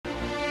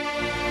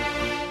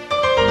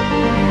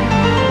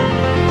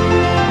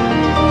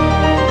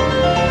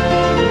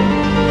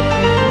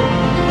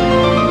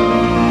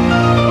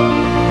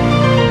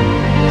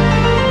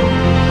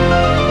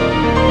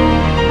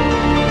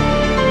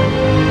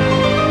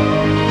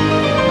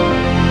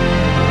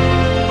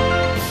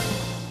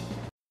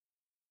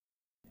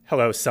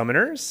Hello,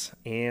 Summoners,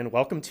 and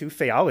welcome to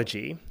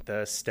Phaeology,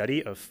 the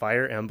study of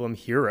Fire Emblem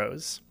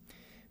heroes.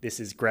 This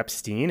is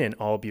Grepstein, and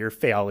I'll be your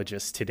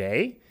Phaeologist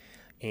today.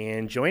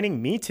 And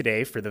joining me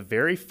today for the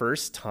very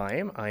first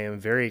time, I am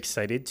very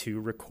excited to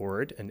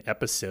record an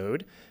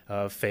episode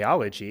of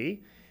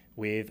Phaeology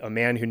with a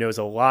man who knows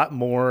a lot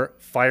more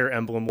Fire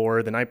Emblem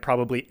lore than I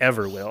probably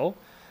ever will,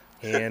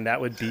 and that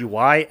would be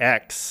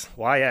YX.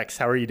 YX,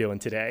 how are you doing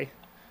today?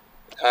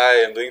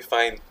 Hi, I'm doing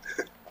fine.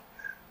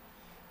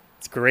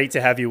 It's great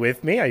to have you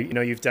with me. I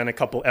know you've done a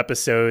couple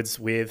episodes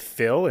with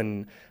Phil,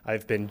 and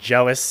I've been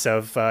jealous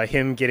of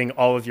him getting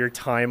all of your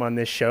time on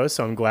this show,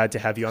 so I'm glad to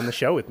have you on the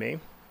show with me.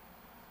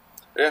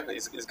 Yeah,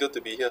 it's good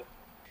to be here.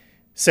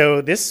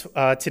 So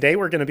today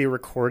we're going to be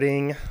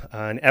recording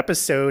an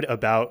episode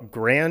about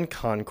Grand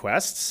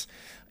Conquests,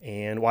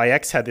 and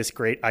YX had this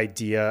great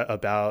idea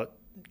about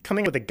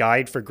coming with a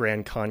guide for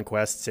Grand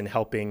Conquests and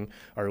helping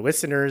our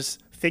listeners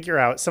figure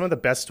out some of the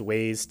best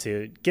ways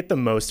to get the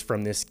most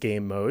from this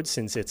game mode,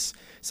 since it's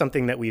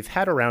something that we've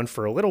had around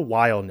for a little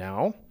while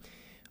now.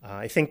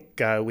 I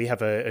think we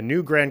have a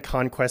new Grand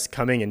Conquest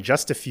coming in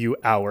just a few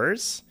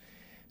hours.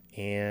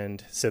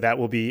 And so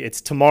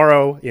it's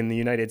tomorrow in the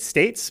United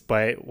States,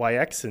 but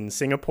YX in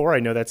Singapore, I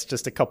know that's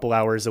just a couple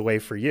hours away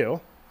for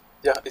you.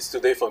 Yeah, it's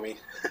today for me.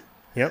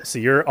 Yep, so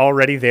you're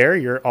already there.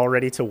 You're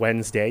already to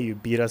Wednesday. You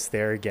beat us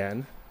there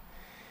again.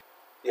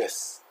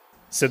 Yes.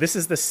 So this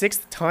is the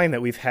 6th time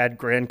that we've had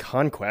Grand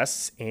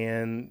Conquests,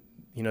 and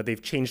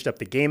they've changed up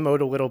the game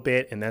mode a little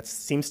bit, and that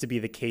seems to be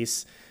the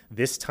case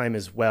this time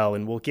as well.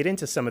 And we'll get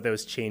into some of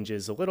those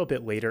changes a little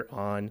bit later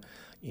on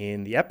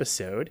in the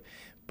episode.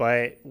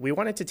 But we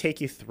wanted to take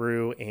you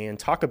through and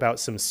talk about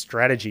some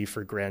strategy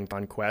for Grand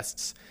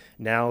Conquests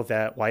now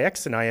that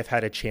YX and I have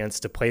had a chance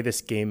to play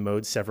this game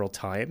mode several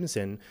times.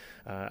 And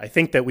I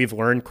think that we've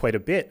learned quite a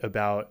bit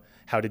about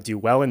how to do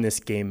well in this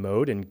game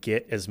mode and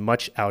get as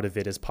much out of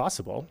it as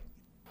possible.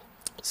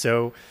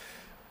 So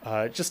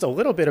just a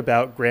little bit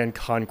about Grand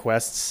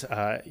Conquests.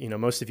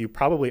 Most of you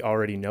probably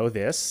already know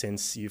this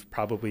since you've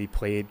probably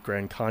played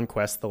Grand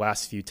Conquest the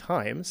last few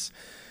times.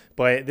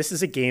 But this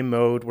is a game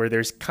mode where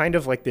there's kind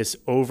of like this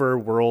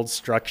overworld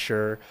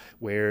structure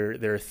where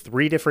there are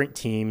 3 different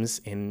teams,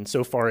 and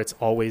so far it's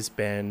always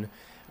been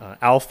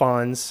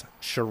Alphonse,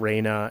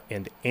 Sharena,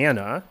 and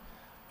Anna,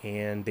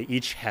 and they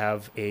each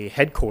have a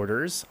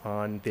headquarters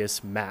on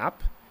this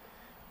map.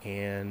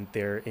 And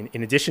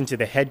in addition to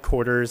the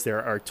headquarters,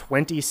 there are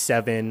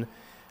 27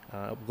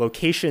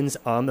 locations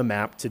on the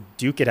map to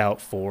duke it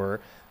out for,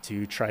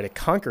 to try to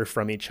conquer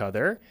from each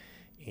other.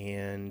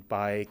 And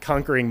by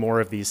conquering more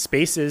of these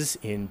spaces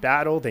in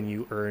battle, then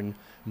you earn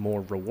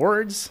more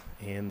rewards.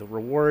 And the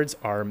rewards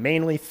are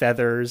mainly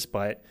feathers,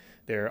 but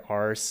there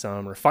are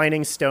some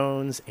refining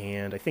stones,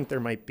 and I think there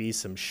might be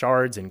some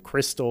shards and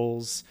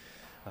crystals,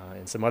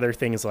 and some other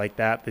things like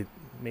that,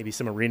 maybe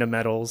some arena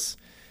medals.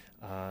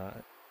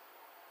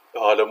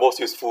 The most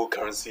useful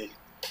currency.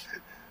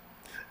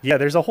 Yeah,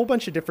 there's a whole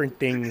bunch of different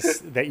things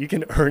that you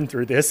can earn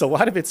through this. A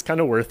lot of it's kind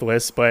of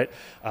worthless, but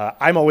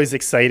I'm always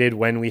excited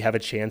when we have a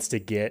chance to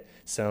get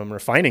some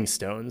refining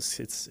stones.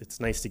 It's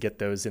nice to get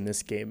those in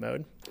this game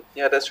mode.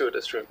 Yeah, that's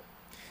true.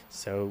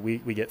 So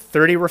we get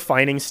 30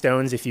 refining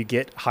stones if you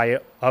get high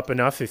up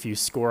enough, if you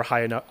score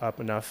high up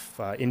enough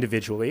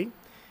individually,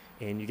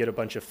 and you get a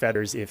bunch of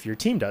feathers if your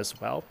team does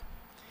well.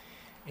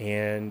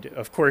 And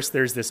of course,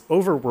 there's this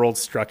overworld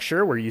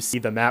structure where you see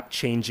the map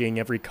changing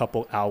every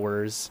couple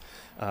hours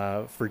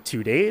for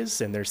 2 days.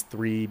 And there's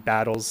 3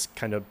 battles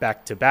kind of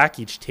back to back,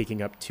 each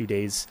taking up 2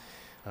 days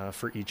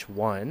for each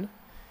one.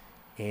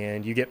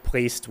 And you get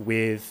placed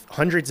with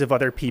hundreds of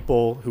other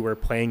people who are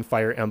playing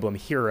Fire Emblem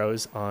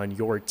heroes on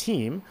your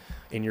team,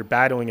 and you're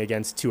battling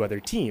against 2 other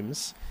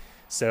teams.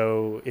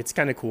 So it's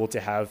kind of cool to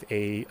have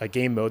a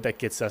game mode that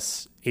gets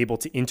us able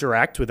to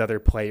interact with other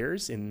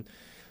players in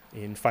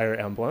Fire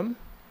Emblem.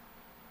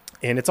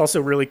 And it's also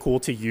really cool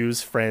to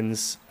use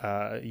friends'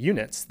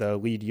 units, the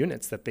lead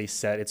units that they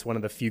set. It's one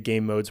of the few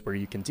game modes where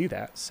you can do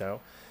that.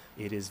 So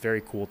it is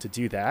very cool to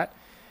do that.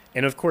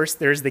 And of course,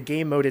 there's the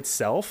game mode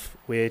itself,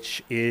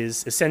 which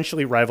is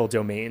essentially rival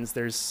domains.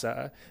 There's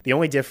the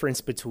only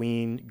difference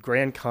between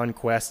Grand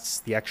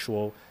Conquests, the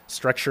actual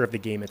structure of the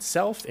game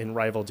itself, and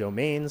rival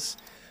domains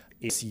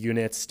is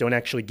units don't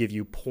actually give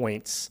you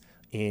points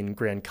in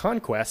Grand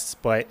Conquests,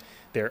 but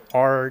there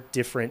are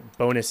different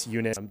bonus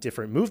units,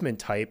 different movement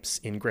types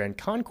in Grand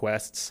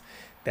Conquests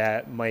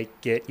that might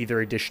get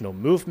either additional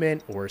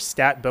movement or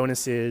stat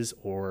bonuses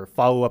or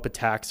follow-up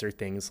attacks or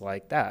things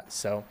like that.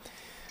 So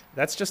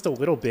that's just a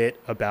little bit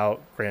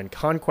about Grand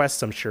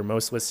Conquests. I'm sure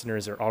most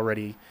listeners are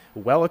already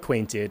well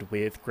acquainted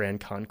with Grand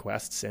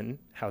Conquests and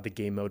how the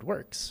game mode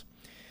works.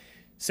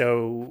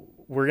 So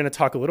we're going to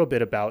talk a little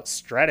bit about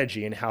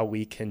strategy and how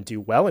we can do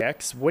well in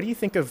X. What do you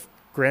think of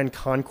Grand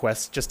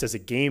Conquest just as a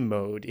game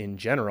mode in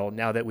general,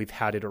 now that we've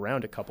had it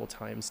around a couple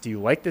times? Do you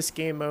like this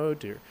game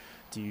mode, or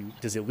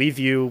does it leave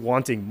you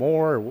wanting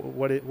more? Or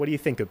what do you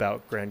think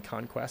about Grand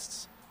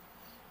Conquests?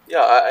 Yeah,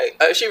 I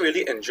actually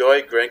really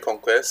enjoy Grand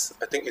Conquest.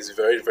 I think it's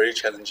very, very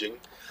challenging,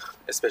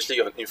 especially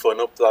on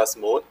Inferno Plus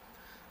mode.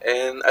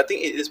 and I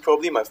think it is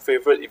probably my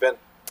favorite event.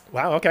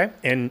 Wow. Okay.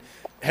 And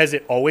has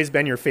it always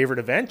been your favorite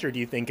event, or do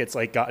you think it's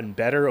like gotten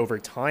better over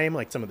time,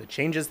 like some of the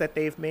changes that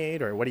they've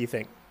made, or what do you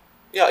think?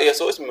 Yeah,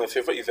 it's always been my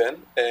favorite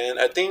event, and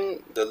I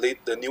think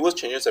the newest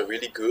changes are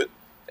really good,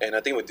 and I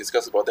think we'll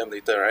discuss about them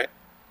later, right?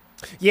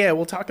 Yeah,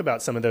 we'll talk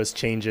about some of those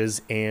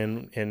changes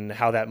and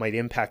how that might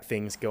impact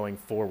things going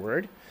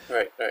forward.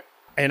 Right, right.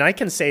 And I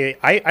can say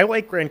I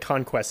like Grand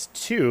Conquest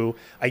 2.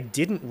 I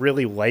didn't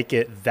really like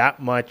it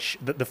that much.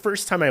 The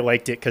first time I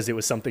liked it because it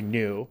was something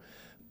new.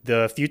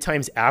 The few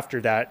times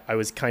after that, I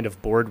was kind of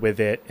bored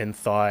with it and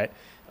thought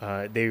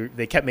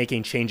they kept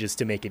making changes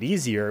to make it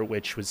easier,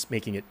 which was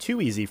making it too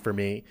easy for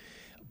me.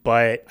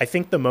 But I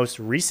think the most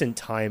recent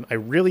time, I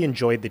really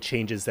enjoyed the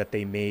changes that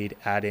they made,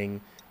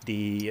 adding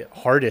the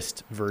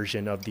hardest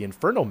version of the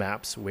Infernal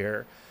maps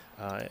where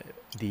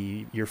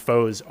your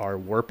foes are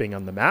warping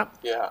on the map.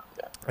 Yeah,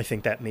 yeah. I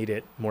think that made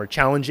it more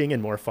challenging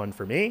and more fun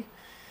for me.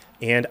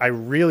 And I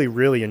really,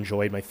 really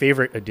enjoyed, my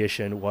favorite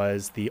addition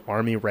was the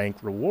army rank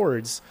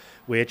rewards,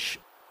 which,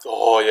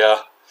 Oh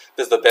yeah,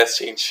 that's the best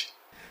change.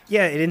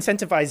 yeah, it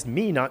incentivized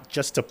me not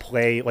just to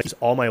play like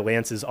all my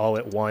lances all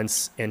at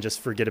once and just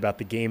forget about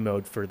the game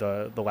mode for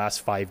the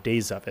last 5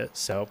 days of it.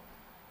 So,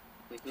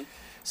 Hmm.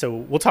 so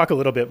we'll talk a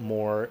little bit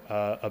more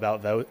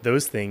about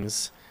those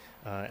things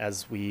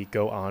as we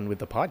go on with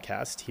the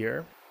podcast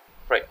here.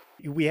 Right.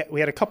 We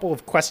had a couple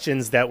of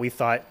questions that we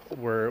thought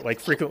were like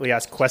frequently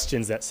asked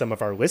questions that some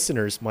of our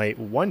listeners might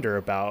wonder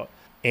about.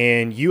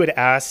 And you had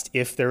asked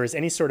if there was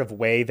any sort of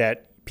way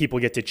that people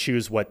get to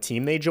choose what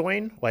team they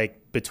join, like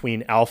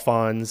between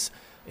Alphonse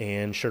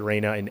and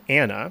Sharena and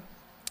Anna.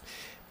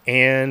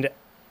 And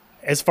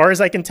as far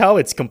as I can tell,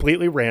 it's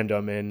completely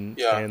random, and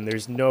Yeah. and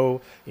there's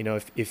no,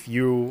 if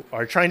you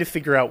are trying to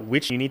figure out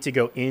which, you need to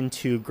go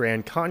into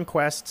Grand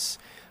Conquests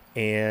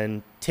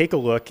and take a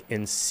look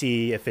and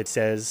see if it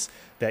says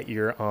that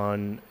you're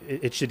on,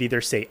 it should either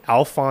say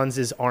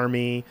Alphonse's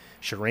army,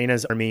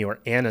 Sharena's army, or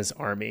Anna's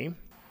army.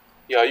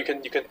 Yeah, you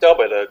can tell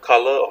by the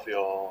color of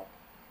your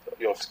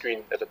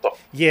screen at the top,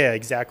 Yeah,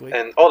 exactly.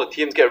 and all the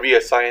teams get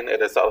reassigned at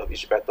the start of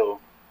each battle,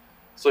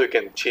 so you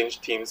can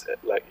change teams.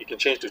 Like you can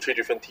change to 3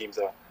 different teams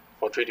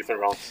for 3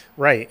 different rounds.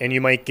 Right. And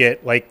you might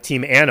get like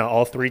Team Anna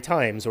all 3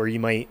 times, or you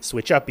might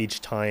switch up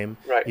each time.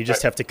 Right, You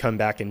just right. have to come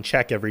back and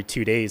check every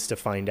 2 days to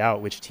find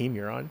out which team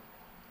you're on.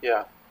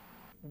 Yeah.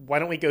 Why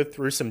don't we go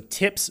through some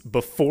tips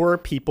before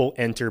people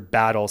enter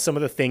battle? Some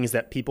of the things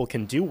that people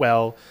can do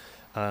well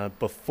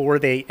before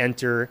they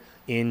enter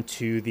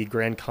into the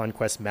Grand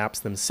Conquest maps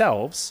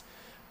themselves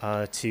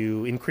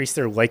to increase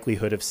their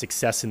likelihood of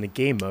success in the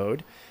game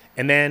mode.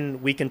 And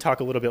then we can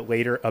talk a little bit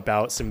later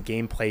about some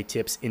gameplay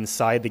tips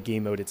inside the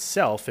game mode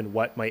itself and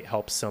what might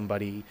help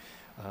somebody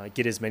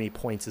get as many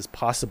points as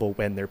possible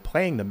when they're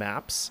playing the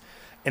maps.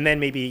 And then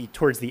maybe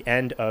towards the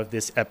end of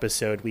this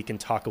episode, we can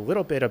talk a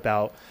little bit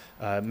about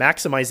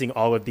maximizing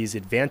all of these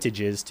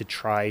advantages to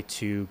try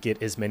to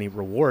get as many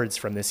rewards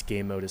from this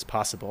game mode as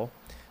possible.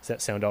 Does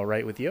that sound all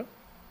right with you?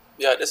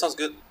 Yeah, that sounds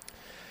good.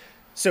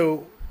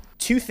 So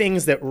 2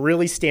 things that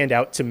really stand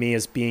out to me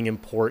as being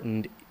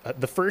important.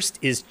 The first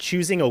is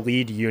choosing a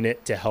lead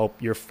unit to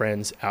help your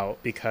friends out,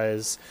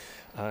 because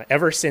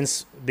ever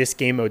since this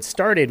game mode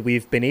started,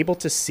 we've been able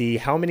to see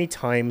how many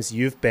times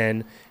you've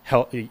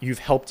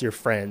helped your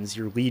friends.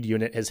 Your lead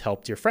unit has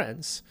helped your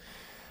friends.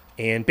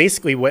 And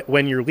basically,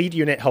 when your lead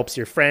unit helps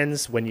your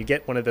friends, when you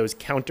get one of those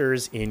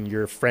counters in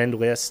your friend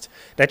list,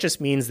 that just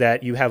means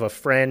that you have a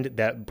friend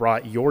that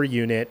brought your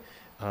unit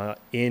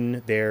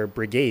in their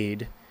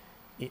brigade.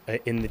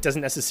 And it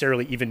doesn't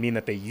necessarily even mean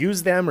that they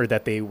use them or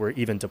that they were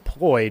even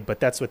deployed,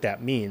 but that's what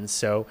that means.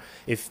 So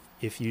if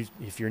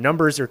your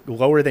numbers are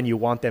lower than you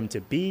want them to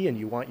be and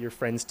you want your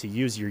friends to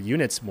use your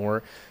units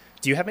more,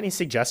 do you have any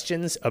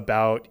suggestions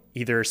about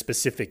either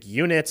specific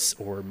units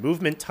or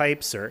movement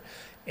types or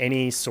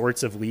any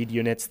sorts of lead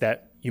units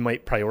that you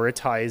might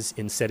prioritize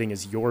in setting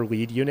as your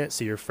lead unit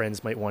so your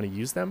friends might want to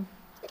use them?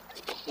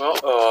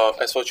 Well,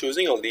 as for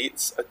choosing your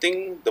leads, I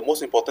think the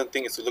most important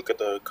thing is to look at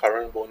the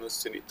current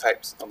bonus unit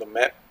types on the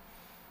map,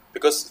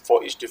 because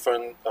for each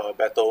different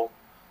battle,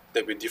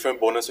 there'll be different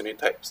bonus unit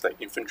types like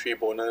infantry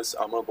bonus,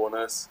 armor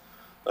bonus,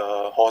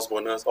 horse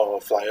bonus, or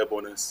flyer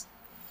bonus.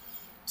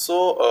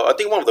 So I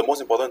think one of the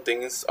most important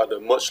things are the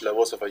merge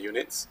levels of our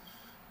units,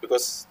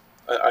 because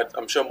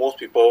I'm sure most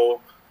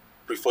people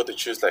prefer to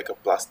choose like a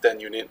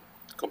 +10 unit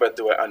compared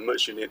to an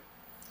unmerged unit.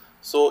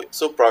 So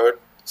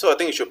I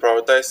think you should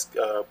prioritize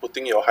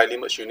putting your highly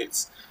merged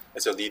units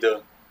as your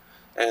leader.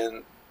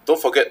 And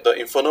don't forget, the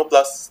Inferno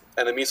Plus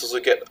enemies also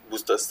get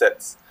boosted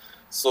stats.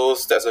 So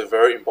stats are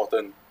very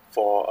important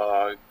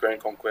for Grand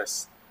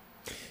Conquest.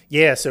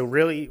 Yeah, so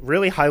really,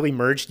 really highly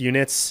merged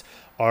units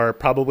are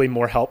probably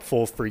more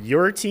helpful for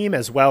your team,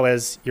 as well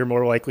as you're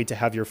more likely to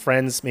have your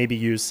friends maybe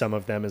use some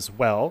of them as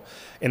well.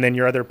 And then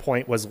your other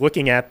point was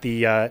looking at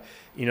the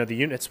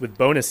units with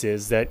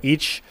bonuses, that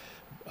each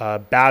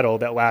battle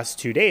that lasts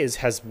 2 days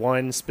has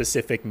one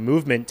specific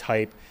movement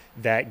type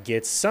that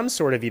gets some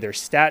sort of either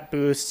stat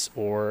boosts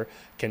or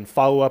can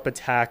follow up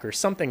attack or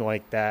something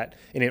like that,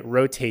 and it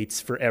rotates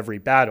for every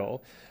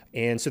battle.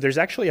 And so there's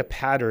actually a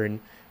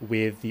pattern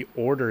with the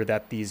order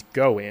that these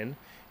go in,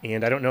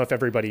 and I don't know if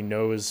everybody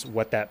knows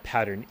what that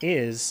pattern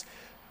is,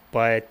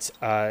 but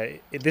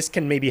this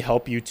can maybe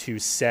help you to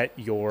set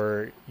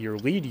your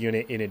lead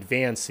unit in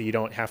advance so you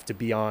don't have to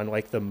be on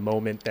like the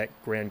moment that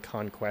Grand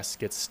Conquest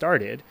gets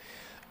started.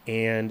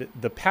 And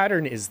the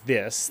pattern is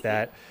this,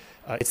 that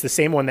it's the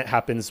same one that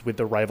happens with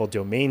the rival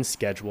domain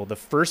schedule. The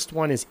first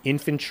one is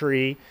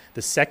infantry,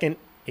 the second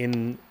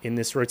in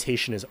this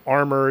rotation is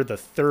armor, the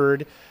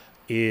third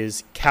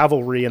is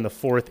cavalry, and the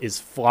fourth is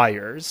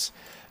flyers.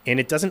 And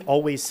it doesn't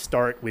always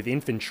start with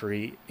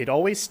infantry. It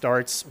always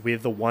starts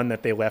with the one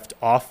that they left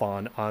off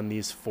on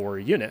these 4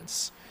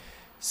 units.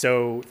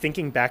 So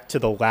thinking back to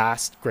the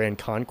last Grand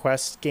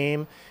Conquest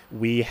game,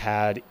 we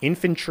had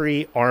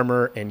infantry,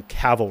 armor, and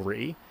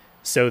cavalry.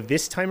 So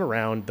this time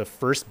around, the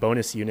first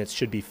bonus units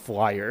should be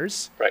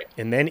flyers, Right.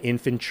 and then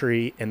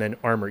infantry, and then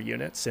armor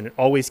units. And it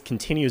always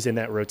continues in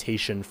that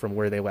rotation from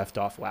where they left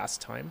off last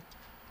time.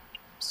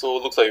 So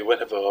it looks like we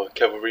won't have a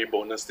cavalry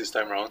bonus this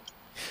time around.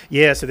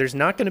 Yeah, so there's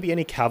not going to be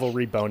any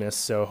cavalry bonus,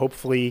 so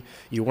hopefully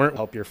you weren't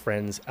help your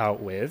friends out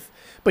with.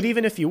 But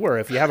even if you were,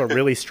 if you have a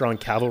really strong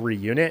cavalry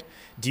unit,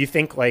 do you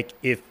think like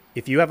if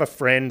you have a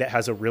friend that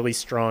has a really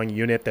strong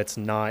unit that's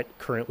not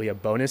currently a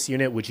bonus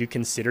unit, would you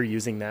consider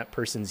using that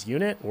person's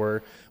unit,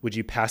 or would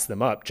you pass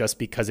them up just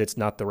because it's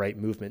not the right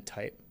movement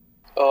type?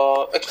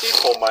 Actually,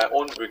 for my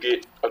own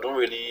brigade, I don't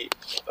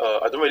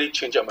really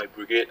change up my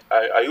brigade.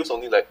 I use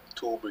only like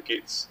 2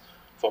 brigades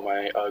for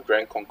my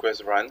Grand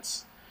Conquest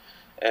runs.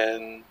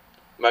 And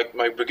my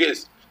brigade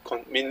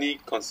mainly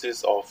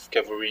consists of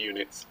cavalry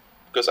units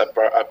because I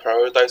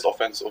prioritize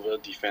offense over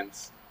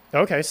defense.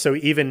 Okay, so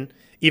even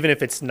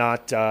if it's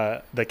not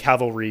the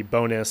cavalry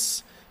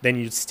bonus, then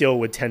you still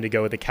would tend to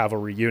go with the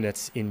cavalry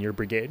units in your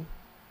brigade.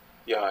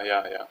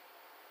 Yeah.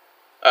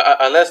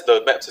 Unless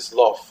the maps is a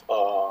lot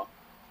of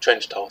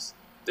trench tiles,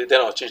 then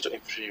I'll change to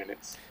infantry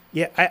units.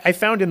 Yeah, I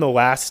found in the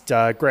last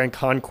Grand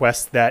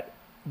Conquest that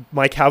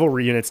my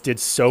cavalry units did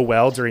so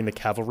well during the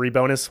cavalry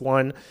bonus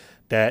one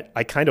that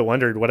I kind of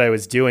wondered what I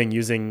was doing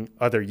using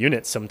other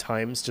units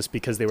sometimes just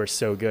because they were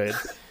so good.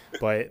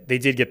 But they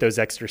did get those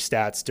extra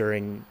stats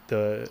during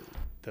the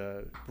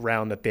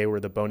round that they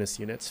were the bonus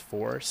units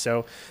for.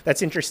 So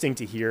that's interesting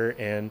to hear.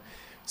 And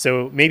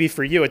so maybe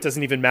for you, it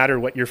doesn't even matter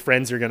what your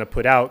friends are going to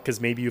put out because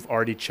maybe you've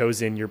already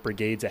chosen your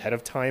brigades ahead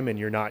of time and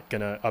you're not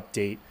going to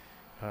update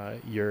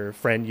your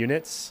friend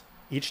units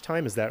each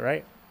time. Is that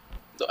right?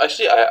 No,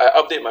 actually, I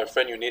update my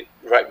friend unit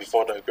right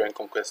before the Grand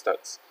Conquest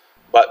starts.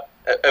 But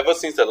ever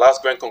since the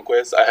last Grand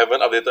Conquest, I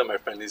haven't updated my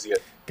friend list yet.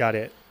 Got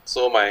it.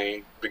 So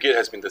my brigade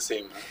has been the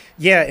same.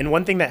 Yeah, and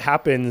one thing that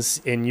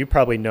happens, and you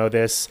probably know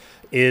this,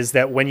 is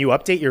that when you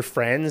update your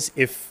friends,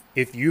 if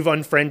you've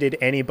unfriended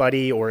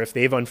anybody or if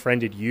they've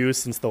unfriended you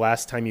since the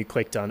last time you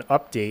clicked on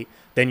update,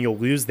 then you'll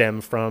lose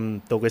them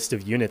from the list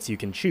of units you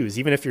can choose.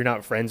 Even if you're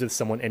not friends with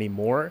someone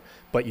anymore,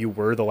 but you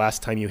were the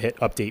last time you hit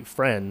update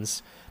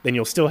friends, then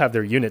you'll still have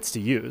their units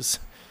to use.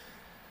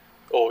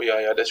 Oh,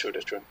 yeah, that's true.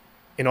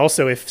 And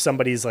also, if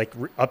somebody's like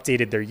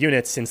updated their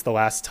units since the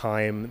last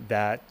time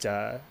that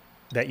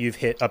you've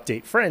hit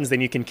update friends,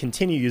 then you can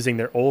continue using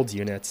their old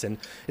units. And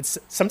it's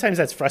sometimes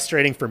that's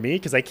frustrating for me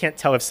because I can't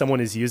tell if someone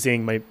is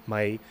using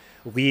my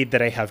lead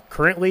that I have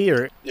currently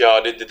or. Yeah,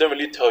 they didn't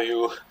really tell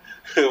you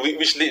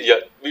which lead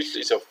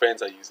your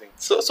friends are using.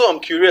 So I'm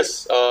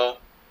curious. How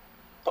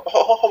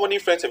many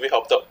friends have you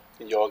helped out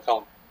in your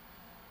account?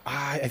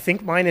 I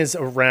think mine is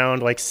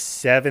around like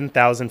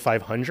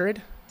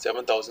 7,500.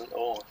 7,000.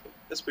 Oh, okay.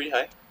 That's pretty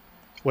high.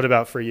 What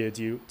about for you?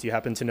 Do you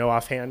happen to know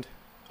offhand?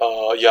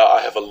 Yeah,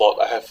 I have a lot.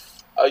 I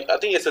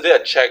think yesterday I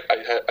checked.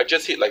 I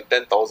just hit like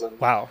 10,000.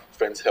 Wow.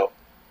 Friends help.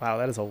 Wow,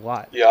 that is a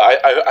lot. Yeah,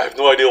 I have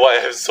no idea why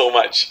I have so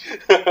much.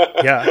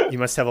 Yeah, you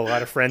must have a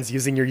lot of friends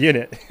using your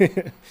unit.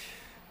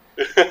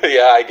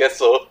 Yeah, I guess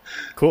so.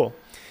 Cool.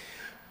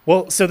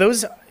 Well, so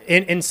those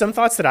and some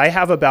thoughts that I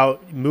have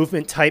about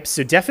movement types.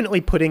 So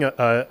definitely putting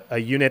a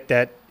unit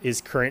that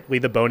is currently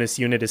the bonus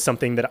unit is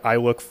something that I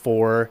look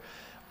for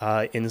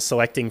in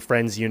selecting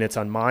friends units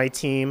on my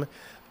team.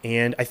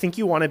 And I think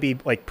you want to be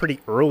like pretty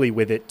early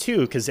with it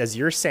too, because as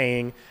you're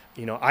saying,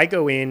 I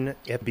go in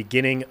at the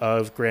beginning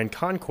of Grand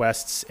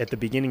Conquests at the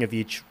beginning of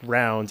each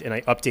round and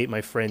I update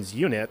my friends'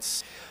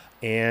 units.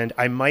 And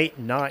I might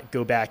not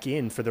go back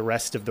in for the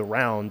rest of the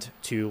round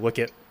to look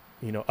at,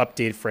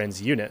 updated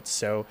friends' units.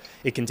 So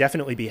it can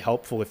definitely be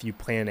helpful if you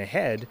plan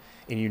ahead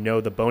and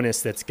the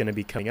bonus that's going to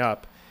be coming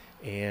up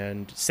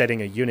and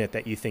setting a unit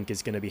that you think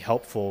is going to be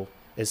helpful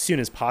as soon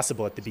as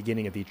possible at the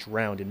beginning of each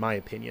round, in my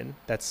opinion.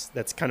 That's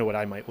kind of what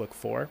I might look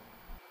for.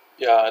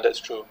 Yeah, that's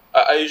true.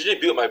 I usually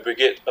build my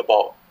brigade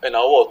about an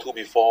hour or two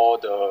before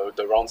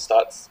the round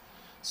starts.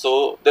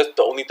 So that's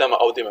the only time I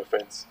update my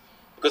friends.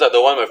 Because I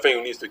don't want my friend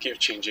who needs to keep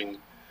changing.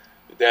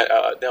 Then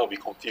I'll be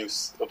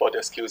confused about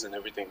their skills and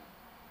everything.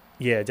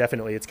 Yeah,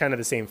 definitely. It's kind of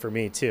the same for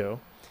me too.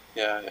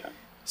 Yeah.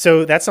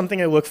 So that's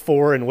something I look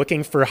for, and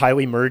looking for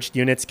highly merged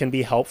units can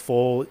be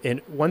helpful.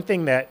 And one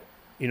thing that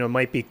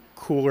might be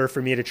cooler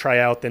for me to try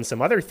out than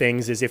some other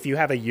things is if you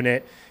have a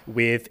unit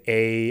with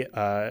a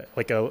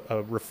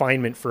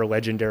refinement for a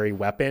legendary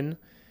weapon,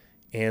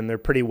 and they're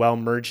pretty well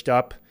merged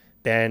up,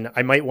 then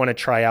I might want to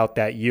try out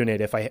that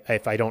unit if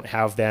I don't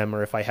have them,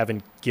 or if I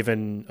haven't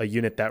given a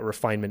unit that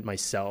refinement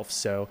myself.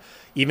 So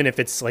even if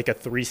it's like a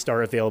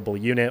 3-star available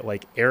unit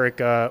like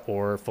Erica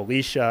or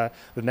Felicia,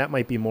 then that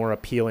might be more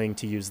appealing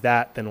to use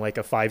that than like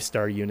a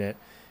 5-star unit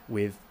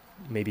with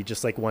maybe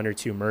just like 1 or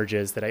 2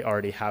 merges that I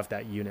already have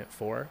that unit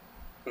for.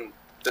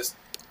 That's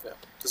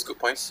a good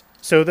point.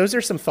 So those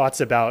are some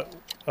thoughts about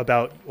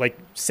like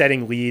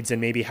setting leads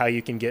and maybe how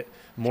you can get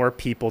more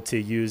people to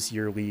use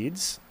your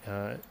leads.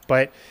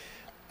 But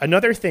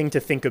another thing to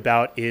think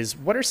about is,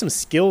 what are some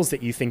skills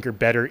that you think are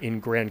better in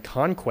Grand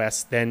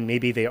Conquest than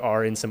maybe they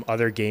are in some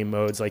other game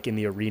modes, like in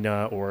the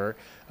arena or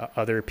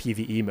other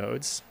PvE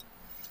modes?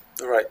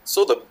 All right.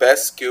 So the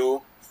best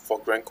skill for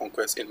Grand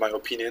Conquest, in my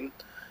opinion,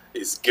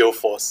 is Gale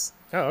Force.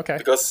 Oh, okay.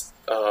 Because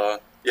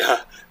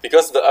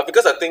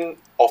because I think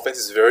offense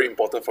is very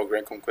important for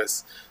Grand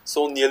Conquest.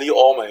 So nearly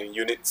all my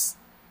units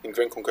in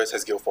Grand Conquest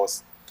has Gale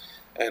Force,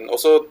 and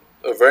also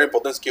a very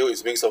important skill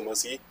is Wings of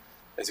Mercy,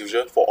 as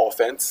usual for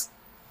offense.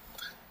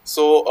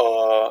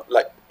 So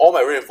like all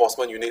my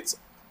reinforcement units,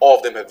 all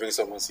of them have Wings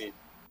of Mercy.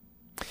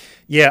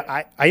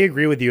 Yeah, I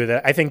agree with you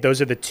that I think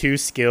those are the 2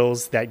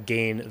 skills that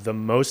gain the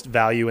most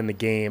value in the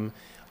game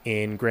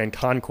in Grand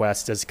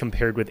Conquest as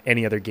compared with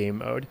any other game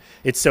mode.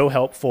 It's so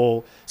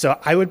helpful. So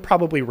I would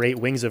probably rate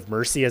Wings of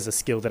Mercy as a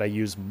skill that I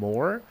use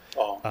more.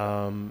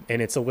 And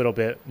it's a little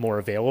bit more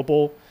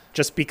available,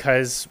 just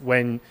because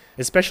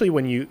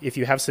especially if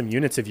you have some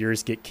units of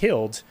yours get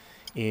killed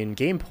in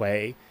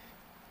gameplay,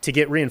 to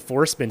get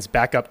reinforcements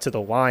back up to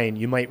the line,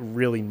 you might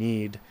really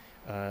need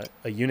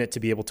a unit to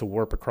be able to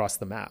warp across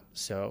the map.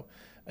 So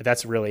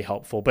that's really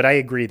helpful. But I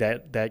agree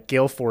that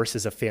Gale Force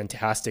is a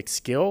fantastic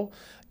skill.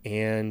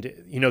 And,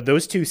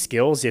 those 2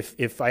 skills,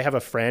 if I have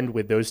a friend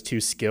with those 2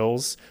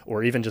 skills,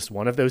 or even just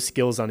one of those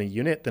skills on a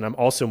unit, then I'm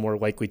also more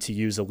likely to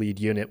use a lead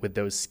unit with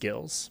those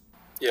skills.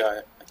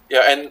 Yeah,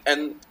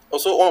 and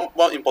also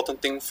one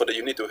important thing for the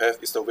unit to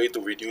have is the way to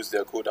reduce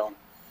their cooldown,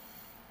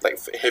 like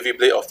Heavy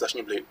Blade or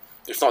Flashing Blade.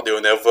 If not, they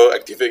will never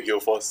activate Gale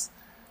Force.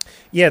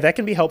 Yeah, that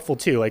can be helpful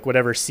too. Like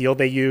whatever seal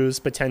they use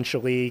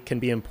potentially can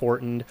be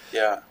important.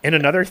 Yeah. And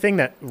another thing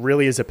that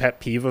really is a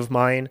pet peeve of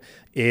mine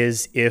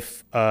is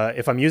if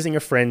I'm using a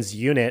friend's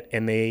unit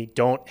and they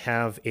don't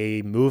have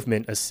a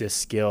movement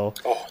assist skill.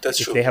 Oh, that's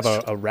true. If they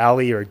have a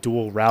rally or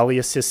dual rally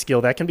assist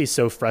skill, that can be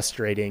so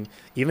frustrating.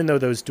 Even though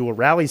those dual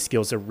rally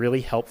skills are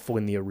really helpful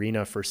in the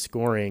arena for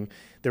scoring,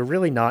 they're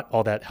really not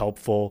all that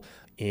helpful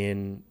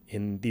in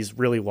these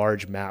really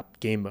large map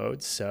game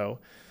modes. So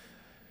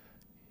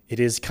it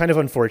is kind of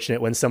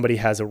unfortunate when somebody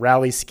has a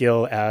rally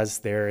skill as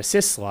their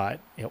assist slot,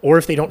 or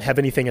if they don't have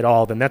anything at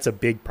all, then that's a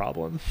big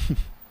problem.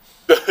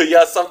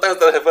 Yeah, sometimes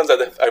that happens.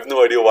 I have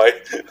no idea why.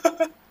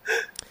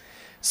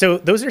 So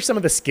those are some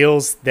of the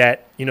skills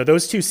that,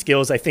 those 2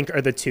 skills I think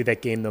are the 2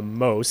 that gain the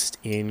most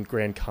in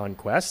Grand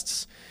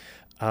Conquests.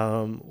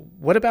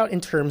 What about in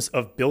terms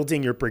of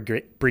building your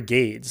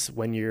brigades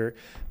when you're,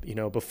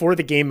 before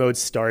the game mode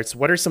starts?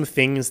 What are some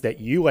things that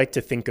you like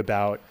to think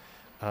about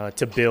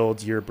to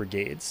build your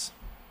brigades?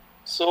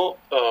 So,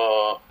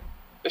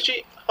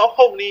 actually,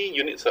 how many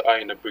units are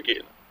in a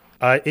brigade?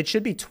 It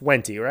should be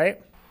 20,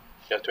 right?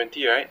 Yeah,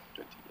 20, right?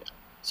 20. Yeah.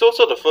 So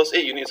the first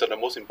 8 units are the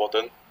most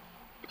important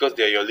because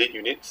they are your lead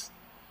units.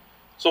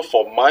 So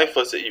for my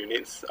first 8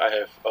 units, I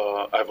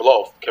have a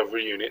lot of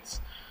cavalry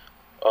units.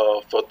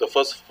 For the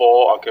first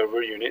 4 are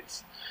cavalry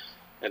units,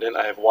 and then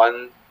I have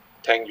 1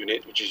 tank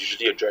unit, which is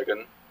usually a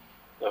dragon.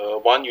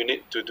 1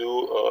 unit to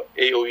do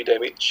AoE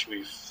damage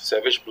with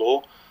Savage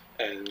Blow,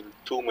 and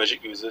 2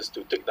 magic users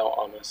to take down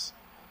armors.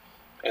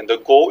 And the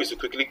goal is to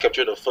quickly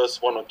capture the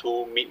first 1 or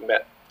 2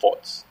 mid-map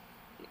forts.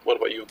 What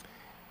about you?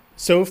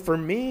 So for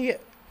me,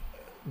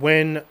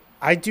 when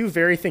I do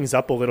vary things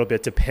up a little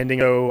bit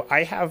so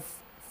I have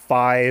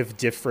 5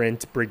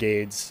 different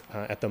brigades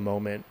at the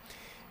moment.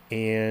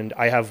 And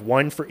I have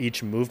 1 for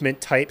each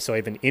movement type. So I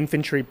have an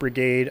infantry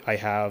brigade, I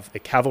have a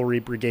cavalry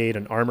brigade,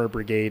 an armor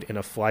brigade, and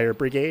a flyer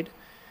brigade.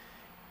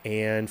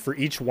 And for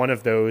each one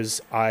of those,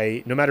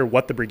 no matter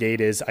what the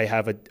brigade is, I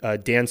have a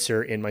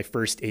dancer in my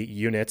first 8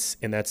 units,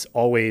 and that's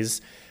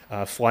always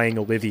Flying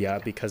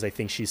Olivia because I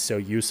think she's so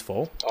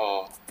useful.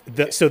 Oh.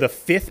 So the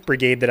 5th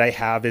brigade that I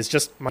have is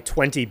just my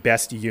 20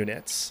 best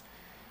units,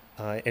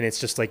 and it's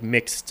just like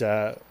mixed.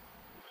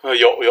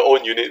 Your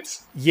own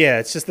units. Yeah,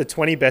 it's just the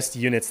 20 best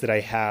units that I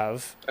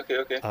have.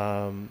 Okay.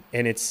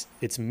 And it's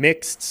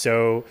mixed.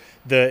 So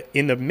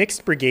in the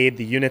mixed brigade,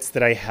 the units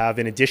that I have,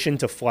 in addition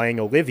to Flying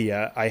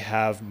Olivia, I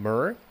have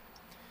Myrrh.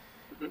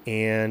 Mm-hmm.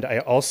 And I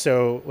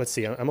also, let's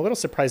see, I'm a little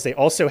surprised they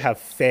also have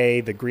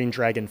Faye, the Green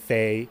Dragon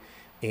Faye,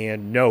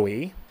 and Noe.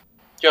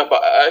 Yeah,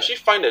 but I actually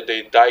find that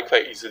they die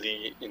quite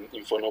easily in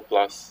Inferno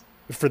Plus.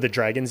 For the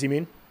dragons, you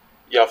mean?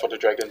 Yeah, for the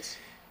dragons.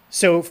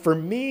 So for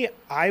me,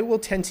 I will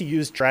tend to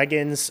use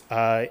dragons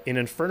in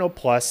Inferno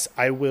Plus.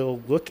 I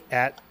will look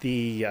at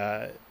the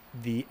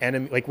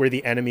enemy, like where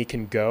the enemy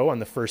can go on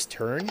the first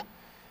turn,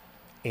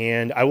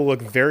 and I will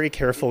look very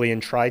carefully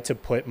and try to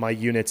put my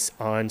units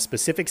on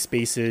specific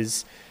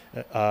spaces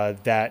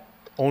that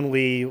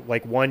only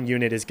like one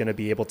unit is going to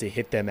be able to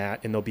hit them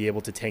at, and they'll be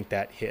able to tank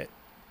that hit.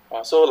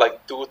 So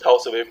like 2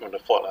 tiles away from the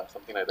fort,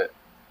 something like that.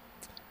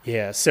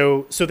 Yeah,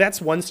 so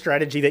that's one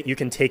strategy that you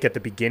can take at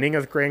the beginning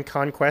of Grand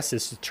Conquest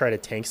is to try to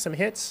tank some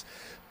hits.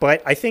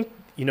 But I think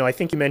you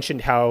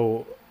mentioned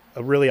how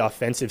a really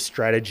offensive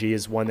strategy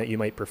is one that you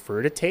might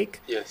prefer to take.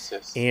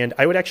 Yes. And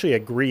I would actually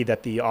agree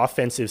that the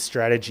offensive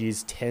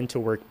strategies tend to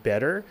work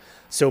better.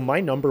 So my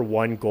number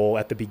one goal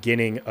at the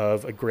beginning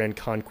of a Grand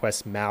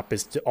Conquest map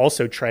is to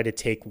also try to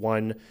take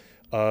one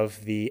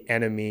of the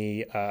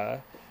enemy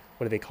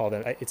what do they call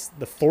them? It's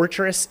the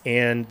fortress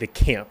and the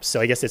camps. So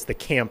I guess it's the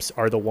camps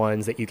are the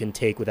ones that you can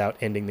take without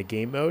ending the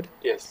game mode.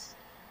 Yes.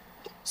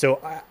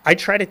 So I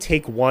try to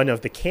take one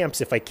of the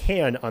camps if I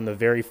can on the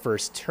very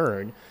first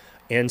turn.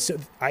 And so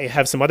I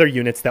have some other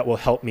units that will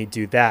help me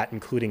do that,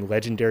 including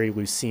Legendary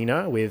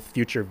Lucina with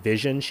Future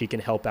Vision. She can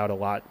help out a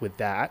lot with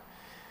that.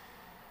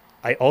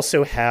 I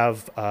also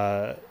have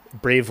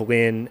Brave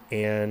Lynn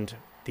and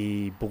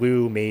the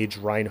Blue Mage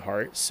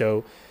Reinhardt.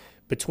 So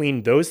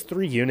between those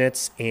 3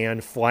 units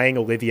and Flying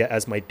Olivia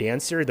as my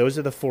dancer, those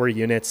are the 4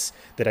 units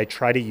that I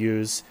try to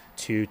use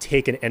to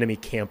take an enemy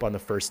camp on the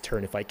first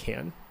turn if I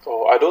can.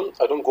 Oh, I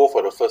don't go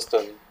for the first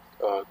turn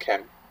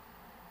camp.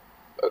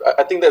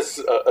 I think that's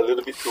a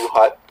little bit too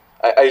hard.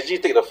 I usually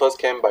take the first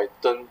camp by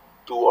turn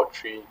 2 or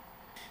 3.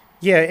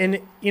 Yeah, and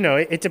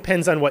it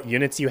depends on what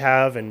units you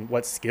have and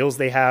what skills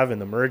they have and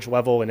the merge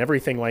level and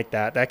everything like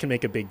that. That can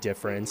make a big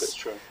difference. That's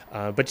true.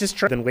 But just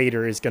try them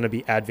later is going to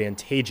be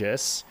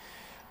advantageous.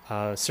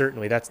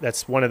 Certainly,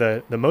 that's one of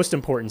the most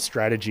important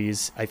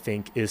strategies, I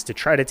think, is to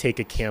try to take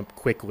a camp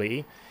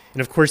quickly. And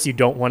of course, you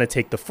don't want to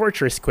take the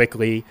fortress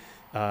quickly.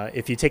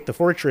 If you take the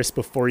fortress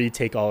before you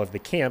take all of the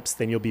camps,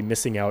 then you'll be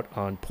missing out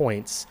on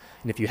points.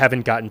 And if you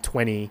haven't gotten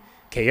 20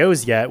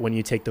 KOs yet, when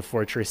you take the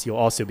fortress, you'll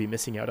also be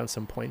missing out on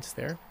some points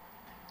there.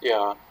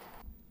 Yeah.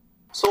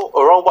 So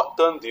around what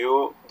turn do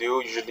you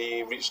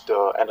usually reach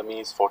the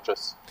enemy's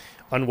fortress?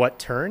 On what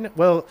turn?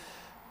 Well,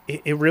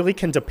 it really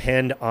can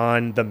depend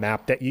on the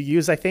map that you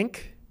use, I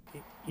think.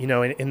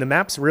 And the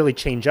maps really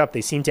change up.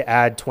 They seem to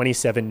add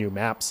 27 new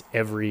maps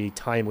every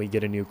time we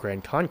get a new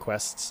Grand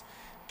Conquests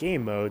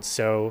game mode.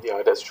 So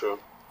yeah, that's true.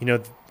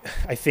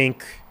 I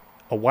think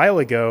a while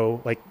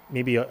ago, like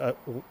maybe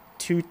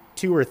two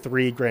or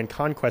 3 Grand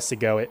Conquests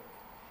ago,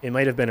 it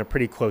might have been a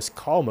pretty close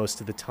call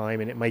most of the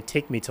time, and it might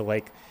take me to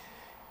like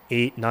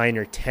 8, 9,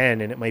 or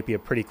 10, and it might be a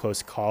pretty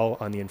close call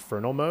on the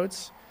Infernal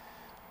modes.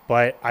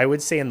 But I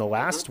would say in the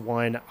last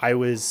one, I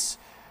was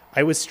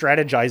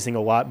strategizing a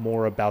lot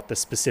more about the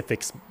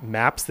specific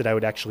maps that I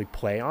would actually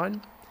play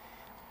on,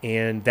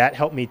 and that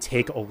helped me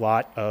take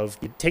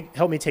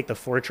the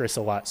fortress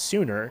a lot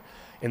sooner.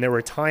 And there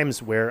were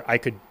times where I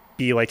could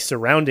be like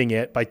surrounding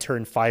it by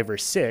turn 5 or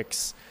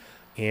 6,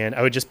 and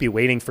I would just be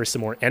waiting for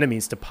some more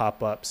enemies to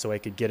pop up so I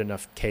could get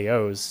enough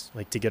KOs,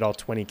 like to get all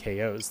 20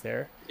 KOs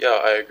there. Yeah,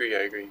 I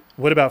agree.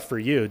 What about for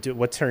you?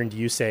 What turn do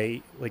you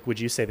say, like,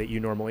 would you say that you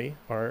normally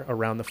are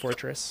around the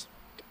fortress?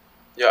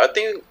 Yeah, I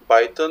think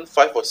by turn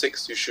 5 or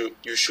 6,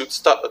 you should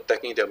start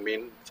attacking their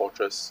main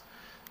fortress,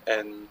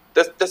 and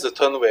that's the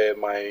turn where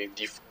my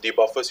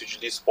debuffers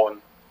usually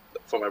spawn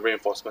from my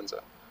reinforcements.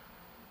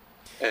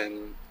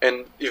 And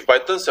if by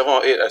turn 7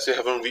 or 8 I still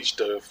haven't reached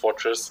the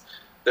fortress,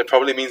 that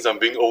probably means I'm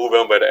being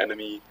overwhelmed by the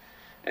enemy,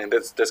 and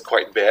that's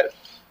quite bad.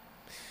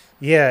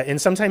 Yeah, and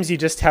sometimes you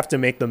just have to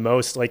make the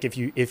most. Like if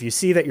you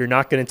see that you're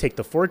not going to take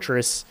the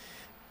fortress,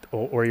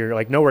 or you're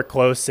like nowhere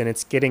close and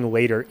it's getting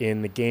later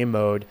in the game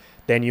mode,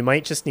 then you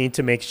might just need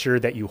to make sure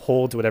that you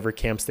hold whatever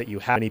camps that you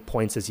have, any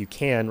points as you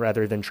can,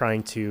 rather than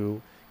trying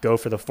to go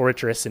for the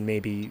fortress and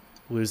maybe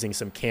losing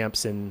some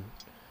camps and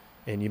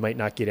you might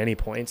not get any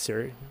points,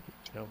 or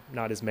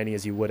not as many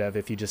as you would have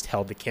if you just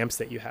held the camps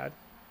that you had.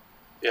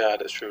 Yeah,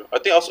 that's true. I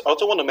think I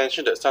also want to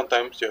mention that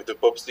sometimes you have to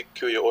purposely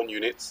kill your own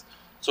units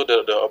so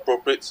that the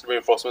appropriate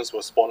reinforcements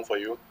will spawn for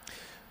you.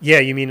 Yeah,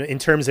 you mean in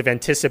terms of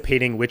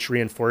anticipating which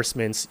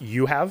reinforcements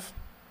you have?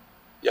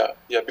 Yeah,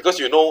 because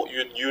you know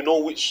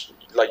which,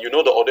 like, you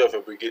know the order of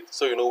your brigade,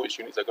 so you know which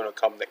units are going to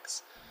come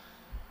next.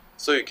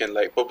 So you can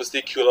like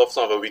purposely kill off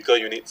some of the weaker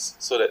units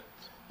so that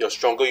your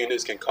stronger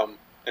units can come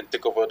and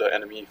take over the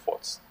enemy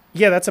forts.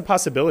 Yeah, that's a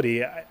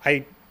possibility.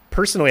 I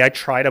personally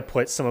try to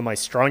put some of my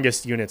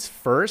strongest units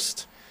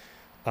first.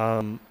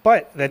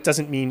 But that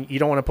doesn't mean you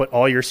don't want to put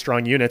all your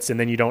strong units and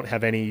then you don't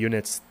have any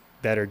units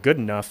that are good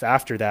enough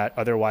after that.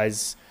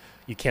 Otherwise,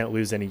 you can't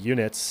lose any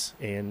units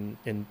and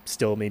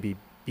still maybe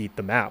beat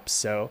the maps.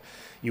 So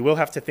you will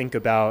have to think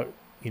about,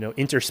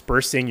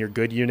 interspersing your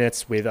good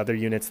units with other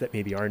units that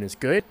maybe aren't as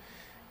good.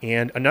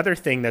 And another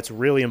thing that's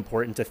really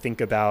important to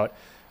think about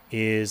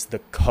is the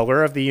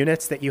color of the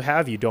units that you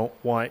have. You don't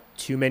want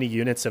too many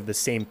units of the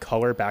same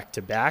color back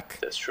to back.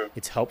 That's true.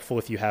 It's helpful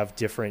if you have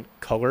different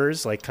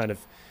colors, like kind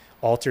of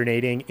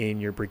alternating in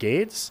your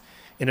brigades.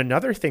 And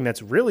another thing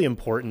that's really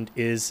important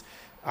is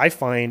I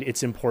find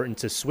it's important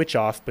to switch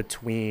off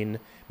between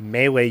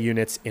melee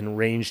units and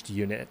ranged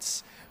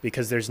units,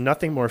 because there's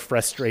nothing more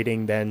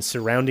frustrating than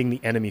surrounding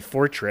the enemy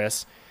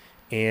fortress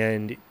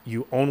and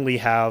you only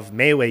have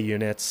melee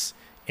units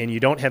and you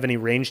don't have any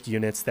ranged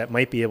units that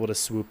might be able to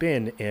swoop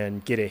in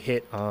and get a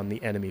hit on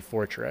the enemy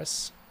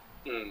fortress.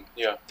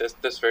 Yeah,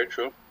 that's very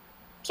true.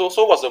 So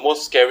what's the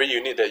most scary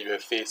unit that you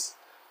have faced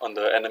on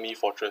the enemy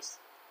fortress?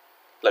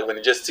 Like when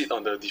you just sit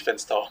on the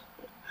defense tower?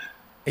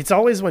 It's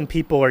always when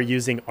people are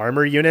using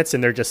armor units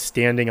and they're just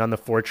standing on the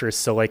fortress.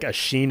 So like a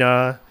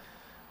Sheena,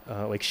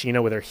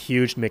 with her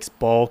huge mixed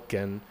bulk,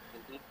 and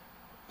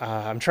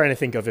I'm trying to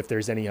think of if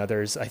there's any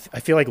others. I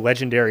feel like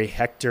Legendary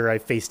Hector, I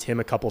faced him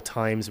a couple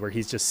times where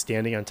he's just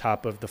standing on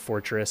top of the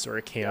fortress or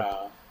a camp.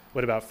 Yeah.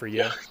 What about for you?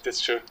 Yeah,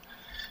 that's true.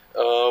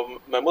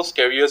 My most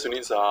scariest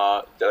units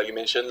are, like you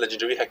mentioned,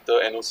 Legendary Hector,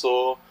 and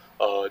also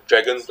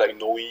dragons like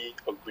Noe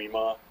or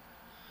Grima.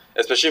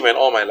 Especially when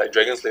all my like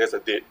dragon slayers are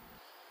dead.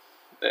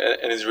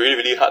 And it's really,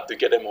 really hard to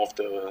get them off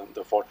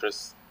the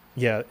fortress.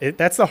 Yeah,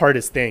 that's the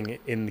hardest thing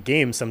in the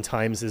game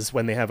sometimes, is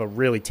when they have a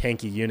really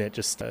tanky unit,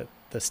 just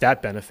the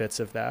stat benefits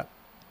of that.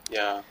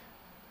 Yeah.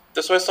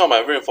 That's why some of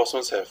my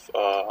reinforcements have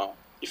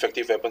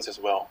effective weapons as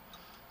well.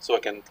 So I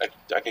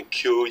can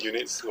kill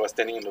units who are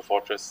standing in the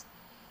fortress.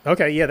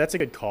 Okay, yeah, that's a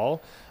good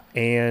call.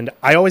 And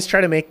I always try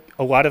to make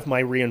a lot of my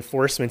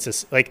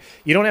reinforcements like,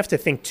 you don't have to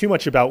think too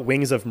much about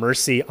Wings of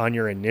Mercy on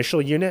your initial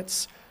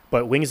units,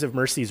 but Wings of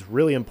Mercy is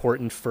really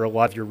important for a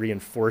lot of your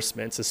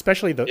reinforcements,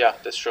 especially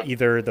that's true.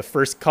 Either the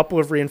first couple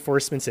of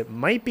reinforcements, it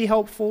might be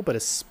helpful, but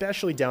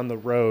especially down the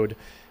road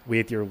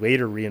with your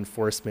later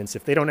reinforcements.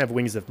 If they don't have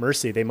Wings of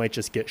Mercy, they might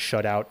just get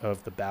shut out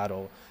of the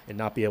battle and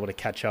not be able to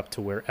catch up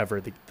to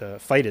wherever the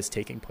fight is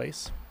taking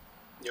place.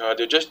 Yeah,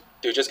 they'll just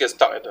get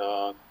stuck at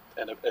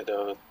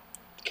the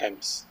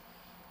camps.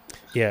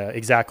 Yeah,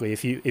 exactly.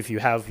 If you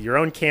have your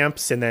own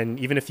camps, and then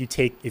even if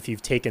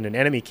you've taken an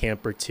enemy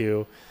camp or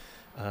two,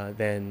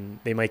 then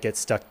they might get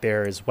stuck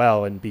there as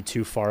well and be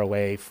too far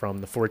away from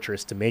the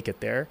fortress to make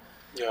it there.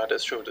 Yeah,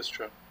 that's true. That's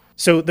true.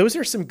 So those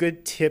are some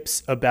good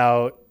tips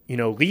about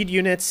lead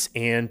units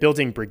and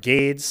building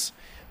brigades.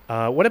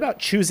 What about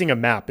choosing a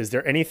map? Is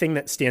there anything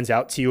that stands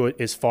out to you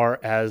as far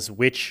as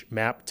which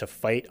map to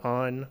fight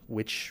on?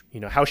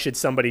 How should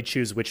somebody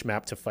choose which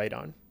map to fight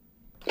on?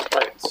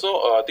 Right.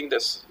 So I think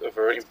that's a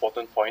very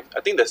important point.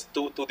 I think there's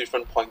two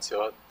different points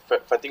here: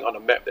 fighting on a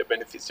map that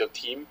benefits your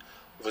team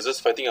versus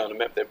fighting on a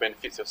map that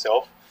benefits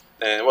yourself.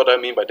 And what do I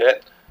mean by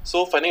that?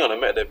 So fighting on a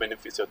map that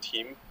benefits your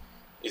team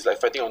is like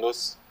fighting on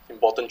those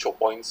important choke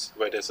points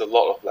where there's a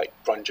lot of like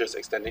branches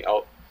extending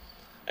out,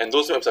 and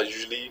those maps are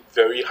usually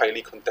very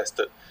highly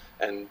contested.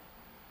 And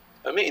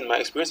I mean, in my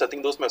experience, I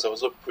think those maps are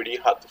also pretty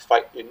hard to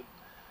fight in.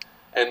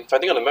 And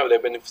fighting on a map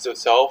that benefits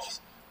yourself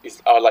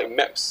are like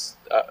maps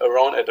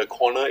around at the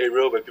corner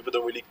area where people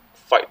don't really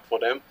fight for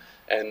them,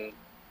 and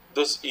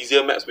those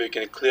easier maps where you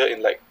can clear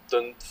in like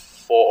turn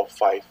 4 or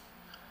 5.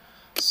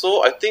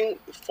 So I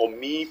think for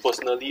me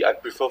personally, I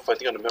prefer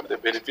fighting on a map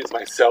that benefits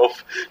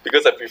myself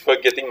because I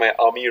prefer getting my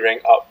army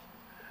rank up.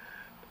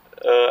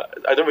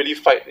 I don't really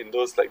fight in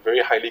those like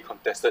very highly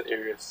contested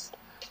areas.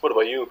 What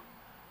about you?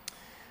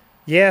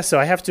 Yeah, so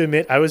I have to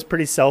admit I was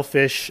pretty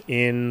selfish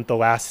in the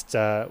last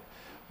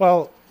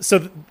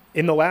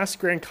in the last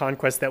Grand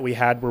Conquest that we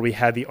had, where we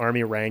had the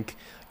army rank,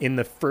 in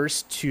the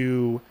first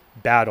 2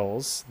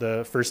 battles,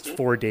 the first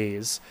 4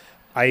 days,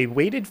 I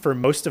waited for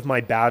most of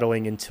my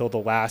battling until the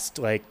last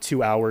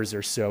 2 hours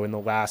or so in the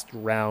last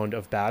round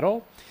of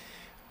battle.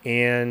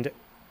 And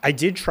I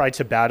did try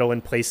to battle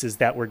in places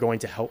that were going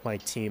to help my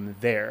team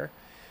there.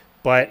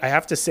 But I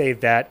have to say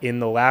that in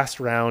the last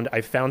round, I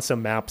found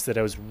some maps that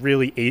I was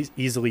really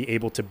easily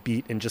able to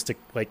beat in just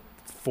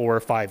 4 or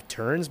 5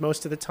 turns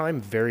most of the time,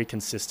 very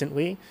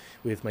consistently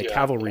with my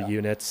cavalry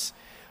units.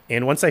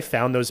 And once I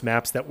found those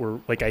maps that were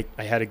I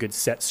had a good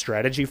set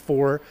strategy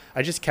for,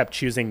 I just kept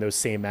choosing those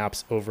same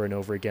maps over and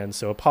over again.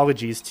 So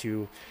apologies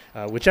to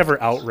whichever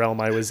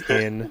Outrealm I was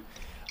in.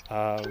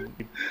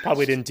 We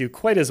probably didn't do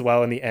quite as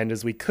well in the end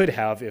as we could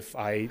have if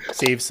I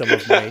saved some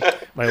of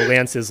my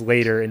lances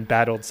later and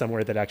battled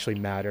somewhere that actually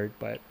mattered.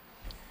 But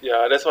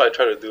yeah, that's what I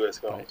try to do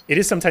as well. It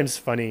is sometimes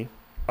funny.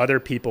 Other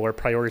people are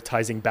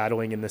prioritizing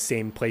battling in the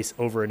same place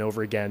over and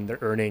over again. They're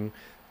earning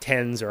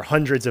tens or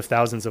hundreds of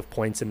thousands of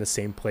points in the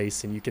same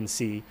place, and you can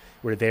see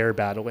where they're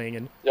battling.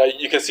 And yeah,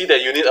 you can see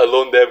that unit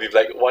alone there with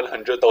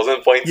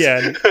 100,000 points.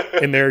 Yeah,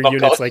 and their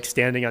units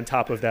standing on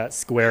top of that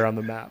square on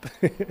the map.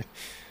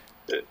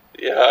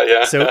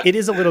 Yeah. So it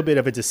is a little bit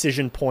of a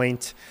decision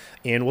point,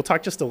 and we'll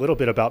talk just a little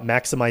bit about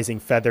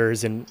maximizing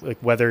feathers and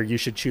whether you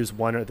should choose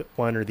one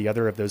or the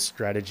other of those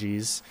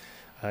strategies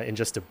in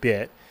just a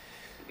bit.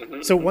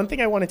 Mm-hmm. So one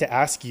thing I wanted to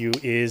ask you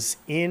is,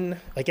 in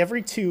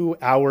every 2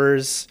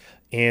 hours,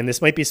 and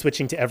this might be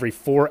switching to every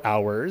 4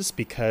 hours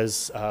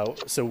because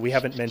so we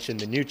haven't mentioned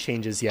the new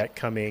changes yet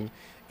coming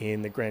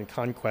in the Grand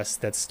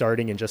Conquest that's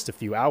starting in just a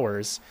few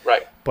hours.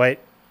 Right. But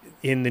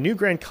in the new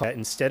Grand Conquest,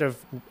 instead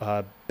of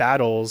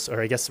battles,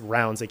 or I guess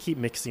rounds, I keep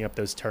mixing up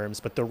those terms,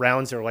 but the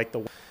rounds are like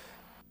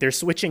they're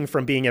switching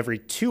from being every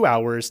 2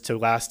 hours to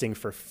lasting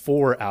for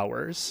 4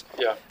 hours.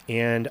 Yeah.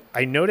 And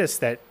I noticed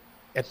that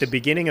at the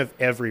beginning of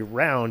every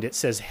round, it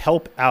says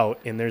help out,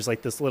 and there's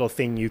like this little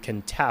thing you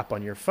can tap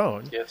on your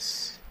phone.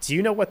 Yes. Do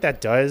you know what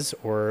that does,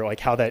 or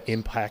like how that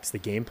impacts the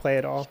gameplay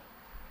at all?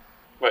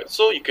 Right.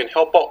 So you can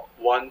help out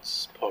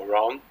once per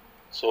round,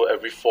 so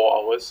every 4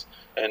 hours.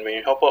 And when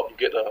you help out, you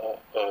get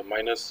a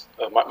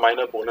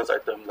minor bonus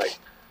item like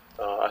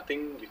I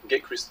think you can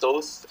get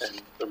crystals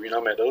and arena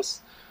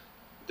medals.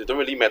 They don't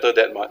really matter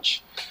that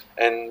much.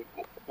 And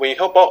when you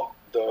help out,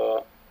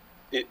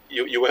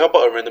 you will help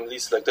out a randomly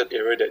selected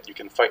area that you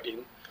can fight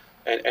in,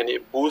 and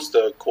it boosts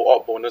the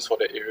co-op bonus for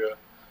that area.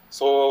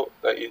 So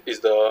like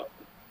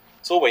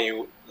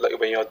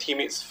when your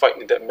teammates fight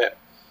in that map,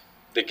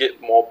 they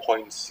get more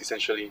points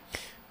essentially.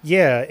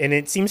 Yeah, and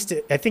it seems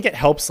to, I think it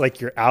helps like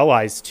your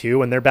allies too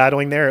when they're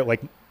battling there. It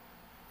like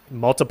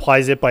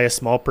multiplies it by a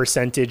small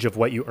percentage of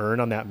what you earn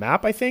on that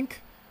map, I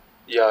think.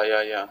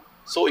 Yeah.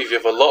 So if you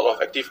have a lot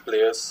of active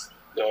players,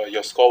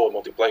 your score will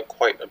multiply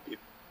quite a bit.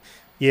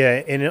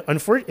 Yeah, and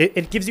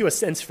it gives you a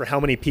sense for how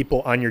many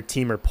people on your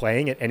team are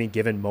playing at any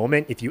given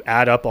moment. If you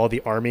add up all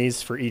the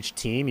armies for each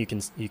team, you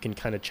can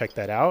kind of check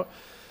that out.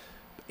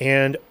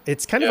 And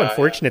it's kind of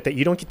unfortunate that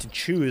you don't get to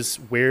choose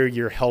where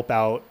your help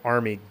out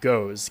army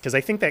goes, because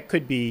I think that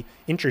could be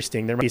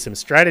interesting. There might be some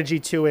strategy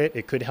to it.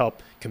 It could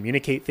help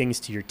communicate things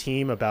to your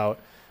team about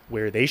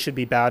where they should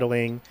be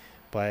battling.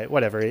 But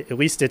whatever, at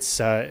least it's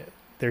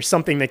there's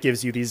something that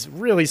gives you these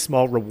really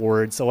small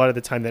rewards, a lot of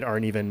the time that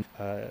aren't even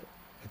a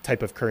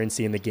type of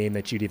currency in the game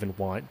that you'd even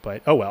want.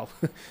 But oh well,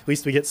 at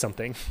least we get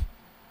something.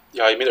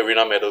 Yeah, I made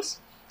arena medals.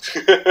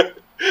 I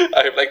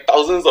have like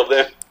thousands of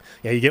them.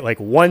 Yeah, you get like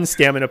 1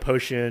 stamina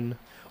potion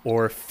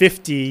or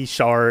 50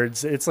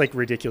 shards. It's like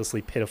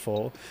ridiculously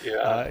pitiful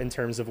in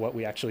terms of what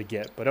we actually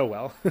get. But oh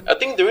well. I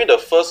think during the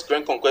first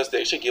Grand Conquest, they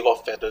actually gave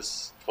out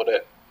feathers for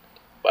that.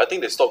 But I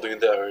think they stopped doing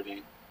that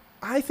already.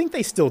 I think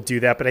they still do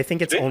that, but I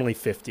think it's only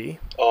 50.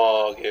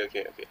 Oh,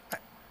 okay.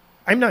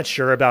 I'm not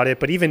sure about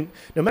it, but even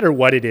no matter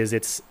what it is,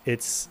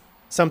 it's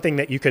something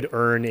that you could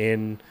earn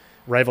in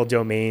rival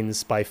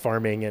domains by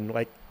farming in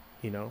like,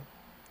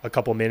 a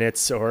couple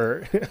minutes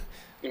or...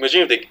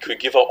 Imagine if they could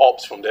give out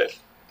orbs from that.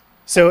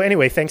 So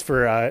anyway, thanks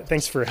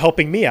for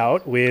helping me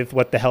out with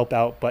what the help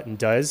out button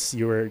does.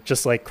 You were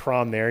just like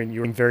Crom there, and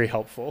you were very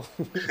helpful.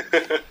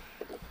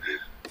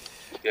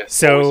 Yes,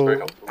 so very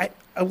helpful.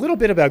 A little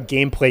bit about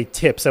gameplay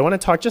tips. I want to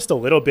talk just a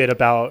little bit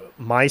about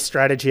my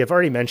strategy. I've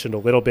already mentioned a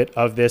little bit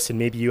of this, and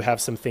maybe you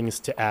have some things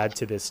to add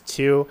to this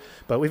too.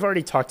 But we've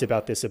already talked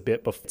about this a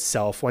bit before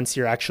itself. Once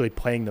you're actually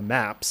playing the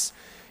maps,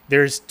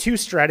 there's 2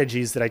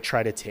 strategies that I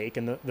try to take.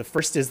 And the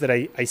first is that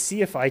I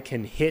see if I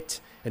can hit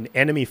an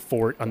enemy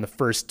fort on the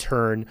first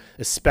turn,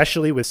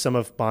 especially with some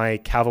of my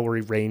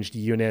cavalry ranged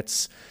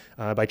units,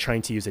 by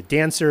trying to use a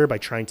dancer, by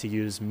trying to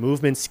use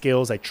movement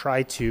skills. I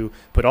try to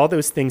put all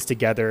those things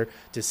together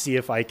to see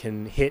if I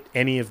can hit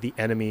any of the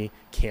enemy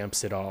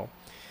camps at all.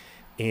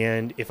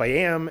 And if I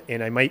am,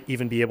 and I might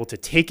even be able to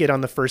take it on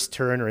the first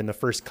turn or in the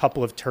first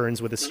couple of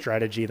turns with a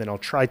strategy, then I'll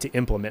try to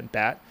implement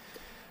that.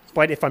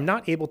 But if I'm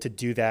not able to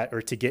do that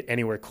or to get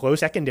anywhere close,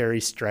 secondary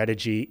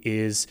strategy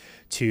is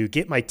to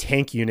get my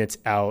tank units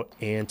out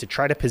and to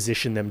try to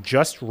position them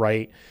just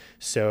right.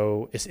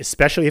 So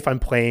especially if I'm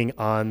playing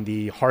on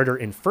the harder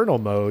Infernal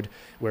mode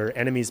where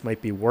enemies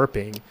might be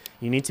warping,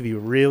 you need to be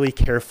really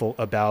careful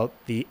about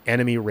the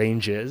enemy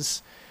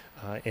ranges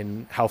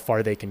and how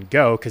far they can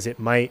go, because it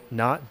might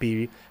not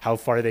be how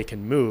far they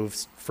can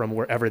move from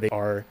wherever they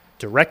are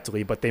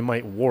directly, but they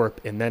might warp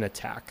and then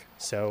attack.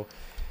 So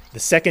the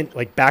second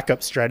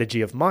backup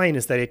strategy of mine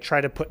is that I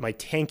try to put my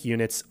tank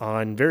units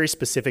on very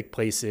specific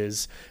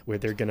places where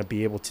they're going to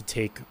be able to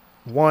take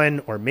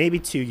 1 or maybe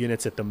 2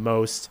 units at the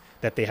most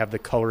that they have the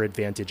color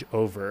advantage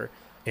over,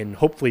 and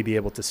hopefully be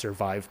able to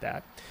survive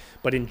that.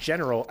 But in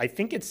general, I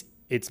think it's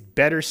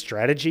better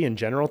strategy in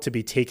general to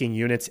be taking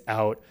units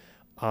out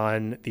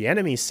on the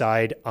enemy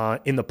side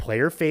in the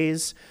player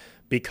phase,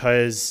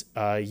 because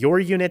your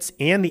units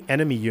and the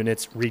enemy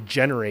units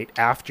regenerate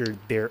after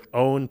their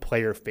own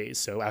player phase.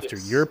 So after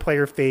your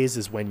player phase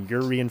is when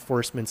your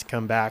reinforcements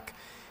come back.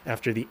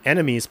 After the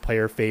enemy's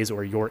player phase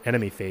or your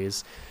enemy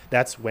phase,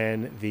 that's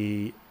when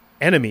the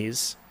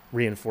enemy's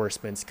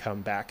reinforcements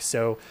come back.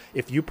 So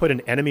if you put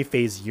an enemy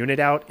phase unit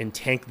out and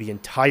tank the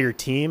entire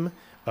team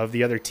of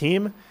the other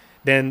team,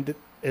 then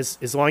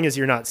as long as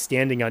you're not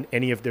standing on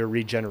any of their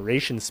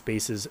regeneration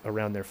spaces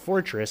around their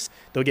fortress,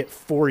 they'll get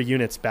 4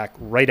 units back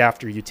right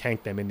after you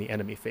tank them in the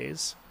enemy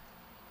phase.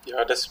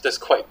 Yeah, that's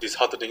quite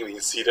disheartening when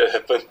you see that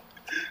happen.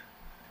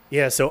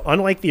 Yeah, so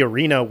unlike the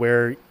arena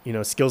where,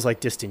 skills like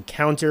distant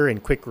counter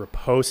and quick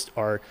riposte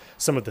are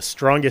some of the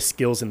strongest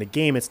skills in the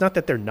game, it's not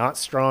that they're not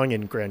strong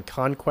in Grand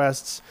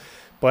Conquests,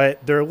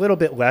 but they're a little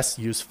bit less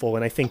useful,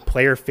 and I think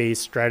player phase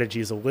strategy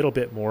is a little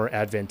bit more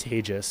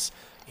advantageous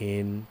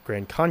in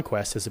Grand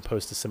Conquest as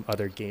opposed to some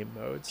other game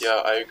modes.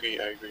 Yeah, I agree.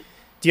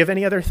 Do you have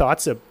any other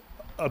thoughts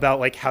about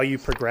like how you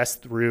progress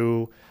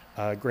through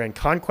Grand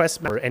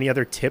Conquest, or any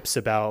other tips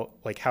about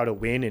like how to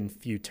win in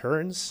few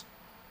turns?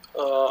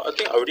 I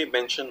think I already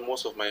mentioned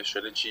most of my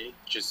strategy,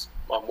 which is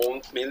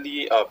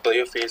mainly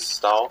player phase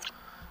style.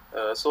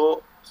 I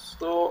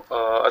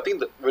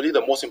think really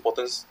the most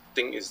important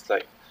thing is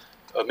like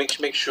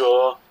make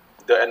sure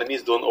the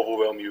enemies don't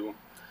overwhelm you.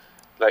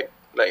 Like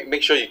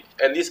make sure you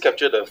at least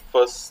capture the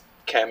first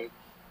camp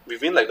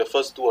within like the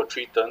first 2 or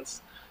 3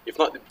 turns. If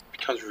not, it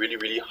becomes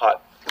really hard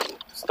to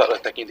start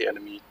attacking the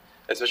enemy.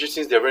 Especially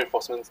since their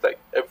reinforcements, like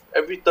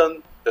every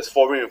turn there's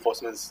 4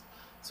 reinforcements,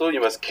 so you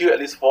must kill at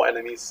least 4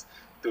 enemies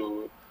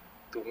to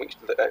make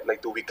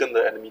like to weaken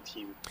the enemy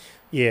team.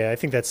 Yeah, I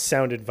think that's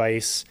sound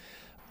advice.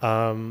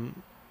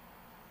 Um,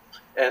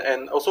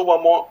 And also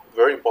one more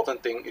very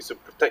important thing is to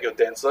protect your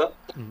dancer,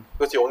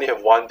 because you only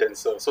have one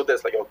dancer, so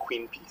that's like your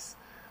queen piece.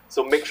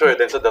 So make sure your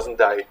dancer doesn't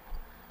die.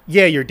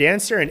 Yeah, your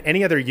dancer and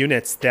any other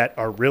units that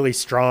are really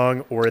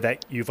strong or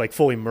that you've like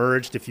fully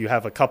merged. If you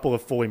have a couple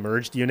of fully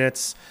merged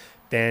units,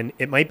 then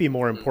it might be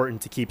more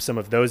important to keep some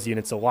of those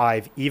units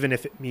alive, even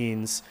if it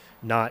means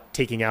not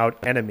taking out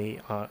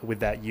enemy with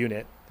that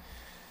unit.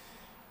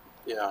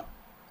 Yeah.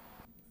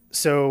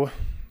 So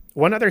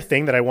one other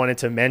thing that I wanted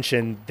to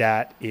mention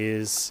that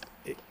is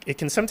it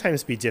can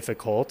sometimes be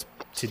difficult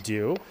to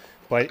do,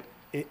 but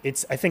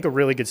it's I think a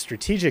really good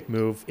strategic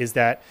move is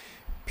that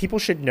people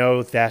should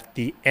know that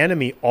the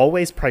enemy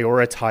always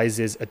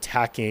prioritizes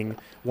attacking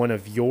one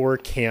of your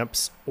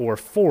camps or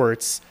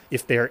forts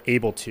if they're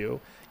able to.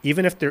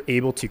 Even if they're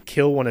able to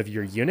kill one of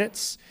your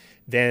units,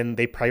 then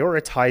they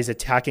prioritize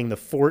attacking the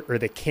fort or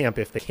the camp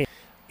if they can.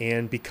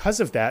 And because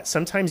of that,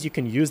 sometimes you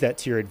can use that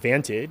to your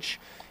advantage.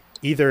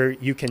 Either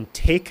you can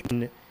take,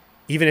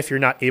 even if you're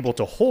not able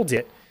to hold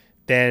it,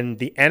 then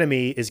the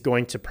enemy is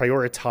going to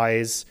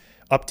prioritize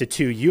up to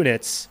 2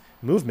 units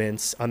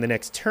movements on the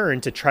next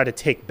turn to try to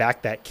take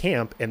back that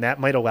camp, and that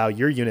might allow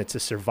your unit to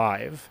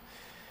survive.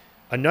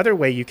 Another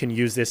way you can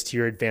use this to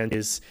your advantage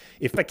is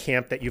if a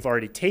camp that you've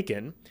already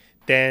taken,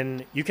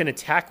 then you can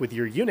attack with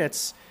your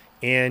units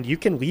and you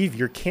can leave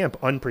your camp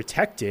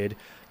unprotected.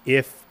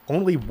 If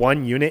only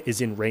one unit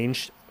is in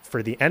range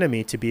for the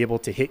enemy to be able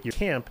to hit your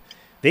camp,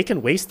 they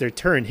can waste their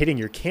turn hitting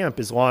your camp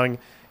as long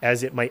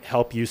as it might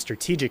help you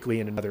strategically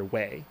in another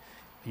way.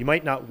 You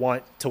might not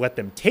want to let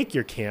them take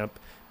your camp,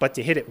 but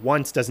to hit it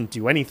once doesn't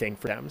do anything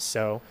for them.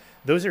 So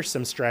those are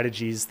some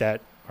strategies that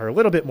are a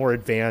little bit more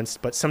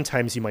advanced, but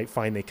sometimes you might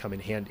find they come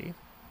in handy.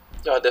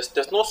 Yeah,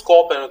 there's no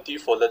score penalty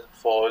for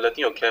letting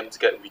your camps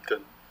get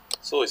weakened.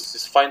 So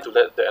it's fine to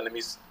let the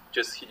enemies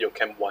just hit your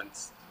camp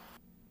once.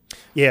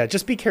 Yeah,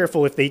 just be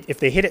careful. If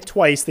they hit it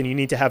twice, then you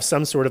need to have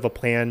some sort of a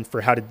plan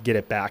for how to get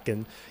it back,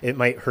 and it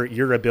might hurt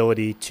your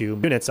ability to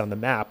units on the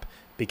map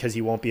because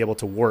you won't be able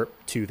to warp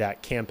to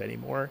that camp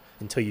anymore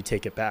until you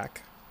take it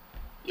back.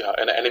 Yeah,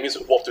 and the enemies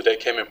will walk to their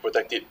camp and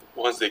protect it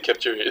once they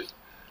capture it.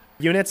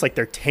 Units, like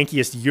their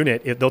tankiest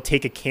unit, they'll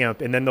take a camp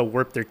and then they'll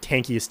warp their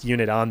tankiest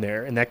unit on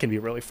there, and that can be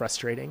really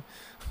frustrating.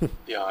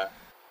 Yeah,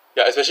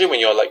 especially when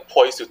you're like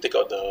poised to take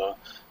out the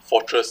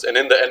fortress, and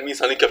then the enemy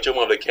suddenly capture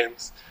one of the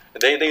camps,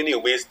 and then you need to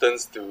waste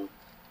turns to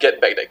get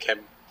back that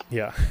camp.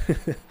 Yeah.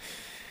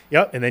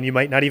 Yep, and then you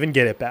might not even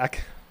get it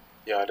back.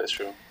 Yeah, that's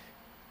true.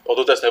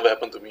 Although that's never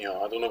happened to me.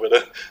 I don't know whether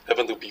it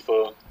happened to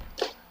people.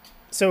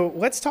 So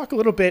let's talk a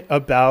little bit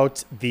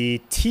about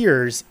the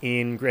tiers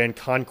in Grand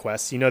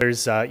Conquest. You know,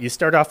 there's you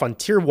start off on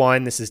tier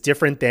 1. This is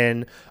different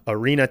than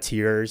arena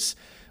tiers.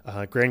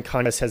 Grand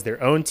Conquest has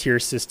their own tier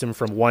system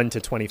from 1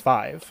 to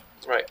 25.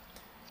 Right.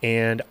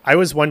 And I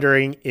was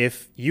wondering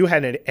if you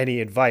had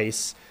any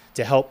advice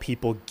to help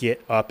people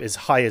get up as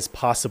high as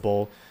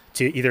possible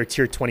to either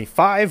tier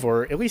 25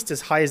 or at least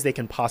as high as they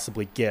can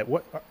possibly get.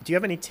 Do you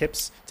have any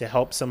tips to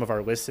help some of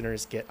our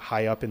listeners get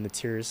high up in the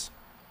tiers?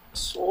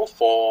 So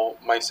for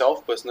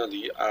myself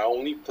personally, I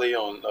only play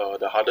on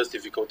the hardest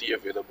difficulty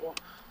available.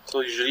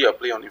 So usually I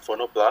play on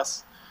Inferno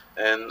Plus,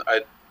 and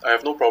I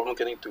have no problem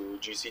getting to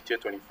GC tier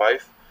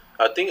 25.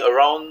 I think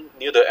around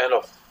near the end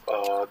of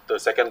the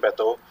second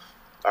battle,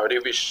 I already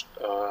reached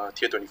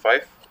tier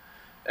 25,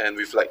 and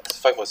with like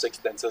 5 or 6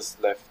 dancers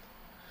left.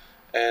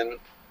 And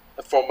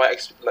from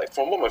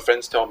what my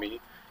friends tell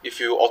me, if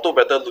you auto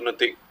battle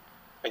Lunatic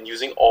and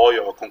using all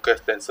your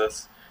conquest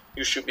dancers,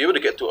 you should be able to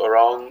get to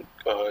around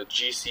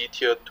GC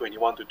tier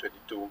 21 to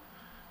 22,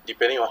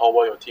 depending on how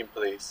well your team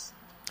plays.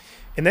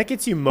 And that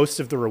gets you most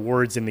of the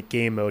rewards in the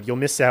game mode. You'll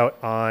miss out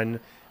on,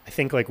 I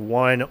think, like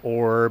 1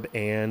 orb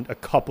and a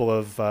couple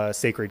of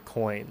sacred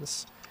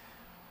coins.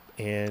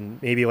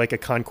 And maybe like a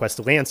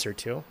conquest lance or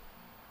 2.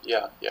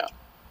 Yeah.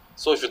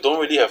 So if you don't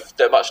really have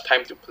that much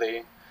time to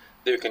play,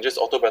 then you can just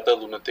auto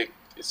battle Lunatic.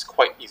 It's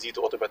quite easy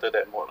to auto battle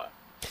that mode.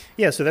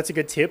 Yeah, so that's a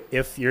good tip.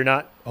 If you're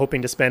not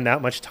hoping to spend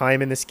that much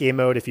time in this game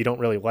mode, if you don't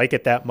really like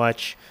it that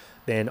much,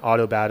 then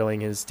auto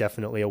battling is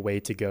definitely a way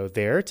to go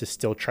there to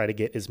still try to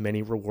get as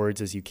many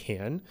rewards as you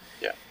can.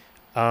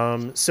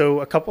 Yeah.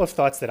 So a couple of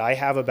thoughts that I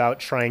have about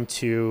trying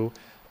to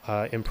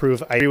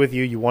improve. I agree with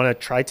you. You want to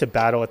try to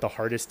battle at the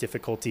hardest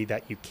difficulty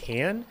that you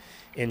can.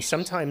 And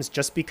sometimes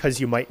just because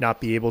you might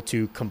not be able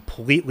to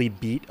completely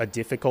beat a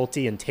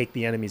difficulty and take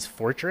the enemy's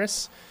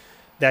fortress,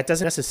 that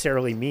doesn't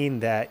necessarily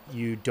mean that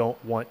you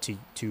don't want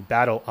to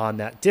battle on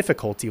that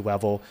difficulty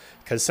level,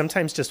 because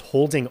sometimes just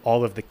holding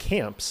all of the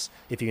camps,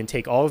 if you can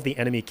take all of the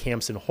enemy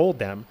camps and hold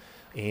them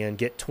and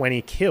get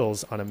 20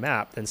 kills on a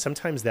map, then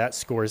sometimes that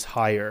scores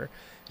higher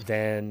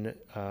than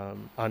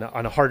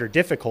on a harder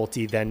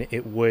difficulty than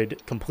it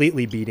would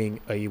completely beating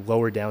a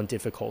lower down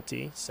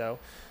difficulty. So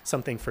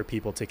something for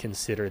people to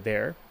consider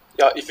there.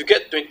 Yeah, if you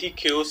get 20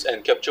 kills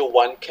and capture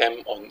one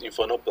camp on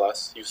Inferno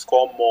Plus, you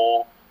score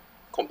more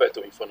compared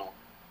to Inferno,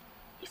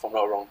 if I'm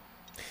not wrong.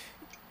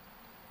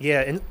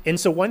 Yeah, and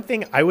so one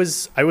thing I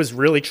was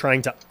really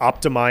trying to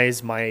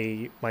optimize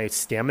my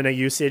stamina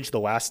usage the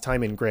last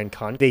time in Grand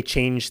Con. They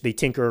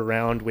tinker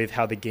around with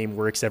how the game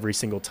works every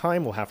single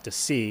time. We'll have to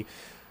see.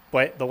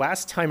 But the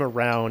last time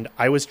around,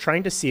 I was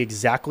trying to see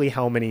exactly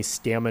how many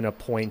stamina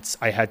points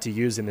I had to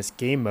use in this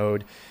game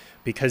mode,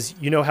 because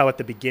you know how at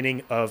the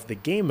beginning of the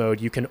game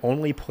mode, you can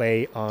only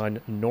play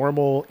on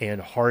normal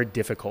and hard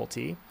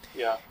difficulty.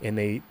 Yeah. And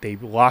they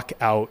lock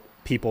out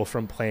people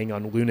from playing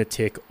on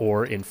Lunatic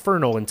or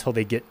Infernal until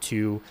they get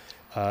to,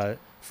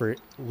 for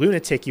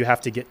Lunatic, you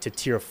have to get to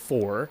tier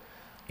 4.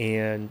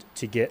 And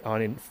to get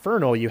on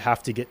Infernal, you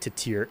have to get to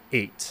tier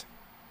 8.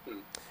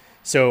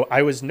 So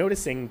I was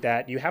noticing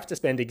that you have to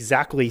spend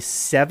exactly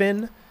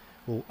 7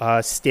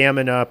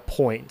 stamina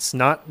points,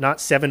 not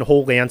 7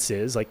 whole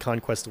lances like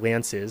Conquest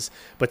lances,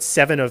 but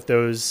 7 of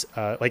those,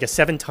 like a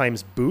 7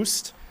 times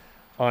boost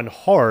on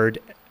hard.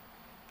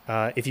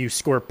 If you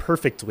score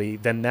perfectly,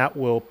 then that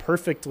will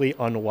perfectly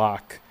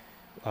unlock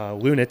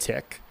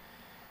Lunatic.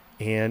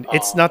 And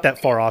it's not that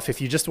far off.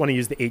 If you just want to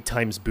use the 8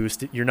 times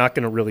boost, you're not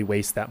going to really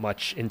waste that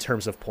much in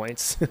terms of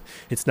points.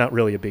 It's not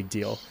really a big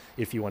deal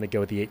if you want to go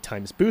with the 8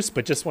 times boost,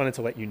 but just wanted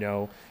to let you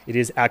know it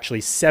is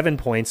actually 7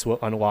 points will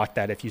unlock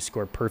that if you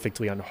score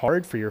perfectly on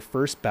hard for your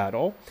first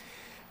battle.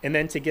 And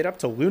then to get up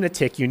to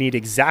Lunatic, you need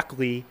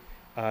exactly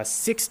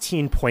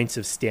 16 points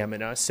of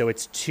stamina. So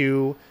it's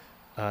two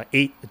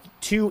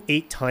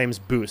 8 times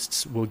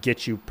boosts will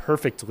get you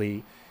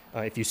perfectly.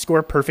 If you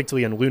score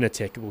perfectly on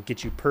Lunatic, it will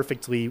get you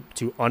perfectly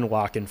to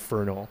unlock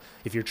Infernal.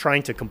 If you're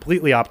trying to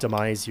completely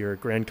optimize your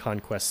Grand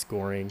Conquest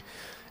scoring,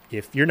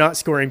 if you're not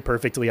scoring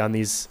perfectly on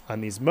these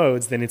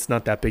modes, then it's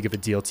not that big of a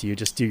deal to you.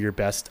 Just do your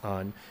best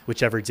on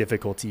whichever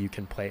difficulty you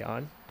can play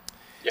on.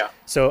 Yeah.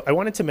 So I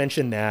wanted to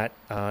mention that,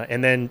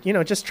 and then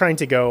just trying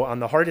to go on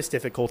the hardest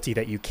difficulty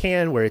that you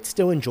can, where it's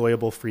still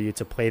enjoyable for you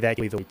to play that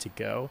the way to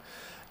go.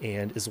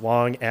 And as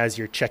long as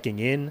you're checking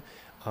in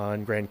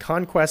on Grand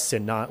Conquests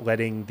and not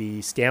letting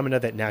the stamina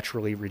that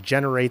naturally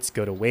regenerates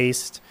go to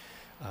waste,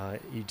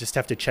 you just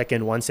have to check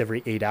in once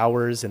every 8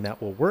 hours, and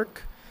that will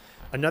work.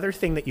 Another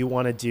thing that you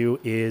want to do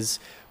is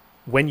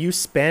when you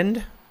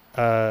spend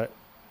a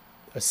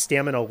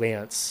stamina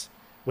lance,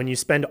 when you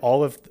spend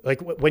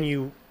when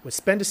you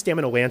spend a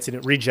stamina lance and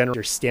it regenerates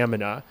your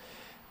stamina,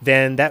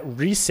 then that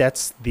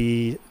resets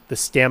the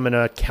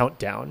stamina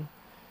countdown.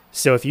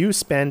 So if you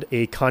spend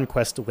a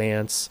Conquest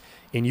lance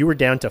and you were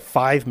down to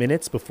 5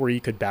 minutes before you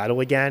could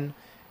battle again,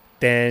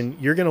 then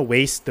you're going to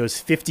waste those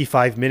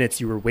 55 minutes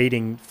you were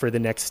waiting for the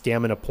next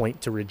stamina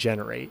point to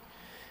regenerate.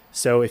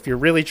 So if you're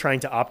really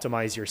trying to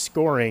optimize your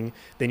scoring,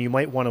 then you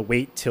might want to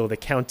wait till the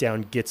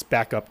countdown gets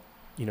back up,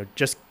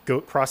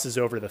 crosses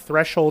over the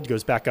threshold,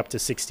 goes back up to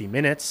 60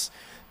 minutes,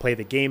 play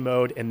the game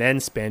mode, and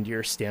then spend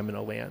your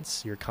stamina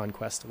lance, your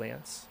Conquest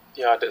lance.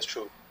 Yeah, that's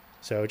true.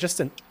 So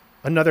just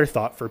another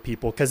thought for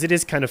people, because it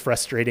is kind of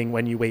frustrating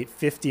when you wait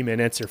 50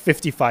 minutes or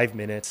 55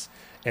 minutes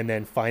and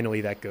then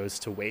finally that goes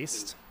to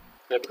waste.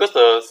 Yeah, because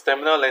the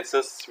stamina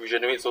lances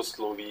regenerate so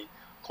slowly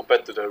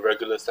compared to the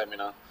regular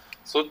stamina.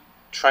 So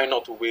try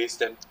not to waste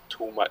them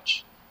too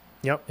much.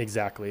 Yep,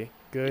 exactly.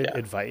 Good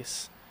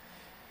advice.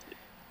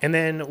 And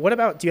then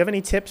do you have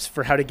any tips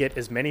for how to get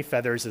as many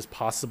feathers as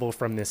possible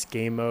from this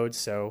game mode?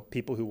 So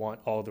people who want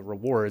all the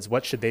rewards,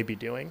 what should they be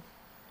doing?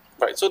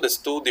 Right, so there's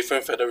 2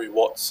 different feather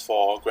rewards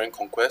for Grand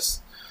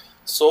Conquest.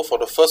 So for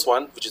the first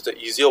one, which is the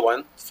easier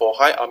one, for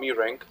high army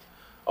rank,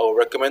 I will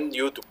recommend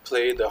you to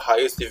play the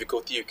highest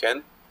difficulty you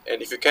can.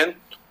 And if you can,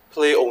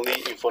 play only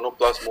Inferno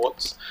Plus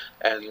modes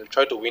and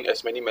try to win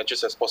as many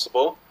matches as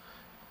possible.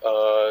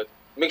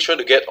 Make sure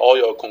to get all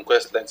your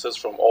Conquest lances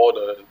from all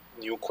the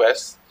new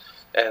quests.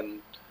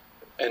 And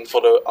for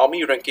the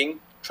army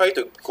ranking, try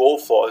to go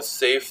for a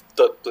safe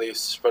 3rd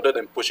place rather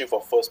than pushing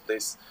for 1st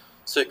place,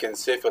 so you can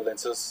save your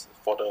lances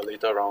for the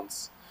later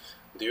rounds.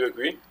 Do you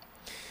agree?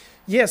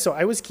 Yeah, so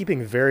I was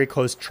keeping very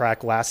close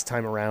track last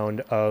time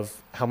around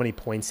of how many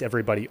points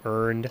everybody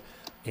earned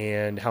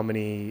and how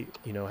many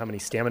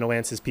stamina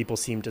lances people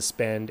seemed to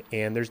spend,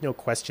 and there's no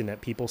question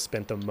that people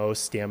spent the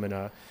most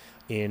stamina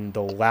in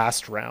the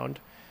last round.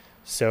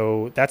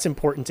 So that's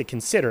important to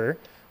consider,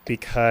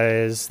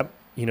 because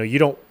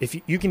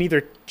if you can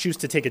either choose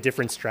to take a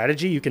different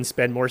strategy, you can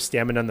spend more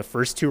stamina in the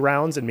first 2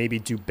 rounds and maybe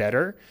do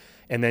better,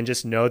 and then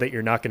just know that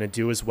you're not going to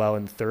do as well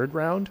in the third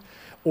round.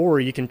 Or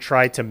you can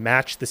try to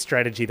match the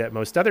strategy that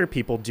most other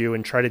people do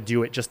and try to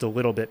do it just a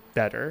little bit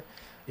better.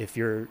 If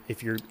you're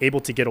able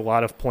to get a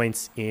lot of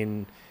points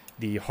in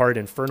the hard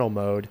Infernal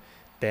mode,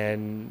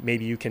 then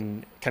maybe you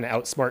can kind of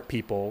outsmart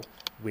people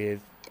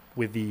with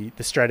the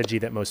strategy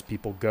that most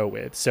people go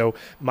with. So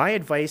my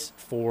advice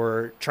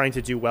for trying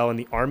to do well in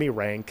the army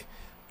rank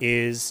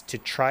is to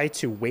try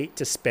to wait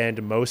to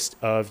spend most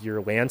of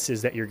your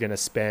lances that you're going to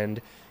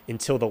spend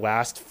until the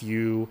last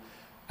few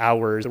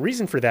hours. The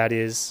reason for that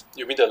is...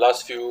 You mean the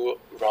last few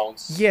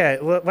rounds? Yeah,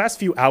 last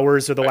few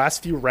hours or the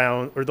last few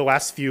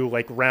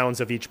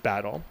rounds of each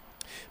battle.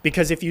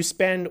 Because if you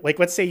spend, like,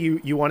 let's say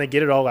you want to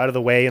get it all out of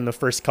the way in the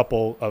first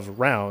couple of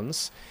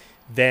rounds,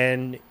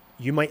 then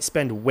you might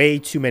spend way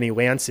too many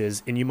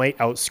lances and you might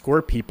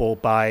outscore people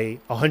by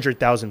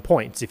 100,000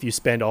 points if you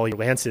spend all your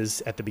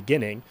lances at the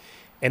beginning.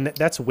 And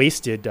that's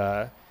wasted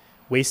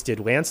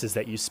lances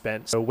that you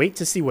spent. So wait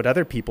to see what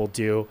other people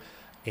do.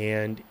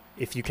 And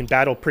if you can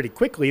battle pretty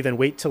quickly, then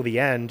wait till the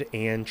end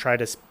and try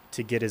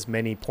to get as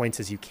many points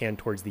as you can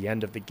towards the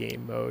end of the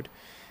game mode,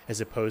 as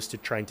opposed to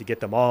trying to get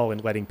them all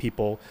and letting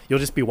people, you'll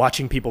just be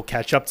watching people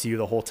catch up to you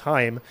the whole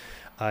time,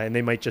 and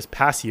they might just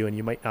pass you and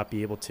you might not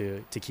be able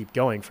to keep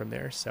going from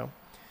there. So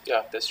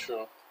yeah, that's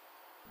true.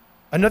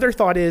 Another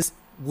thought is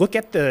look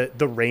at the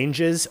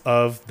ranges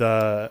of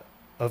the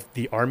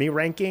army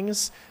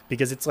rankings,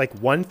 because it's like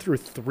 1 through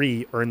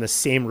 3 earn the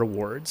same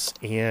rewards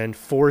and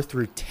 4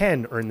 through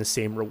 10 earn the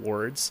same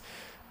rewards.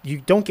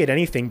 You don't get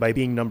anything by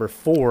being number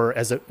 4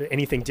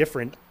 anything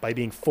different by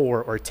being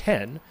 4 or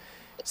 10.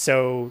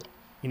 So,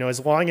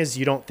 as long as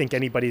you don't think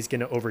anybody's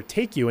going to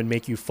overtake you and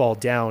make you fall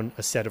down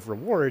a set of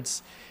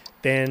rewards,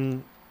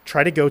 then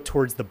try to go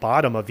towards the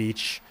bottom of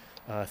each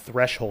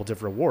threshold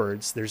of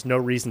rewards. There's no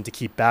reason to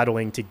keep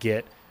battling to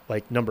get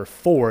like number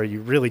 4. You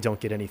really don't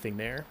get anything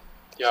there.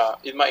 Yeah,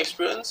 in my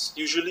experience,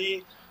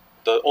 usually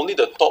only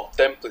the top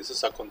 10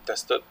 places are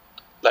contested.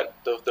 Like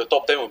the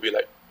top 10 will be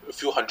like a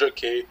few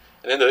 100k,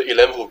 and then the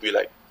 11 will be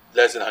like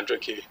less than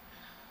 100k.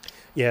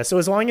 Yeah, so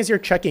as long as you're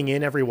checking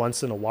in every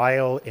once in a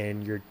while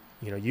and you're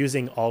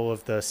using all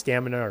of the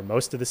stamina or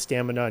most of the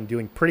stamina and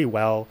doing pretty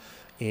well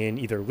in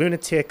either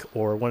Lunatic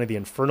or one of the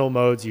Infernal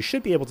modes, you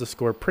should be able to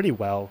score pretty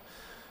well.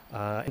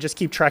 And just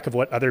keep track of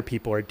what other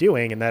people are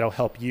doing, and that'll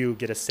help you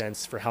get a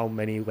sense for how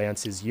many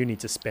lances you need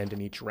to spend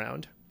in each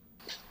round.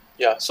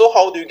 Yeah, so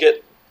how do you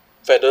get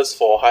feathers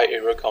for high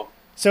area count?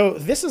 So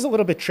this is a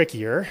little bit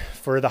trickier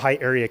for the high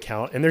area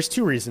count, and there's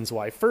 2 reasons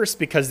why. First,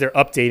 because they're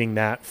updating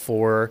that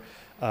for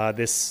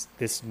this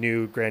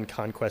new Grand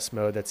Conquest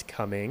mode that's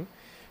coming.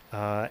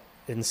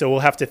 And so we'll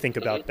have to think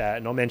about that,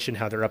 and I'll mention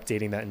how they're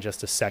updating that in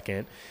just a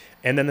second.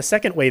 And then the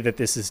second way that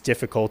this is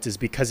difficult is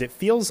because it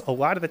feels a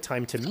lot of the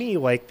time to me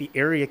like the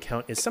area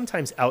count is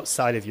sometimes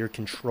outside of your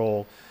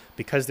control,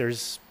 because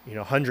there's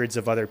hundreds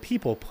of other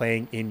people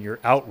playing in your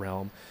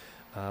Outrealm.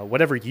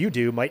 Whatever you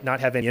do might not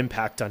have any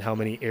impact on how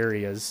many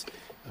areas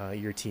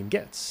your team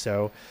gets.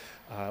 So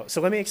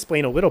let me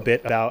explain a little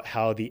bit about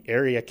how the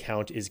area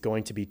count is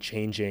going to be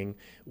changing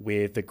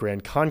with the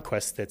Grand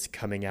Conquest that's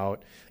coming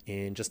out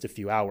in just a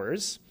few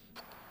hours.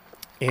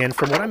 And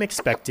from what I'm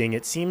expecting,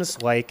 it seems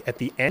like at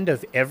the end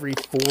of every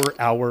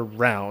 4-hour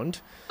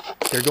round,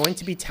 they're going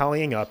to be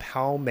tallying up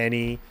how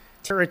many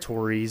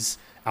territories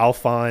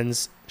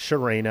Alphonse,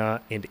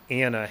 Sharena, and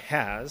Anna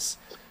has.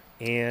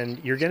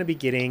 And you're going to be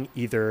getting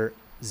either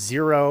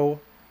 0,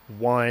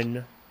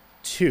 1,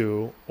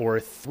 2, or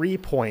 3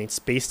 points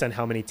based on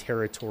how many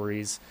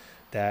territories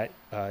that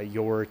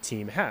your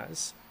team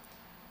has.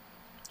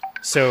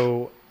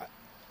 So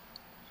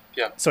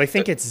I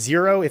think it's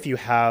 0 if you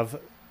have,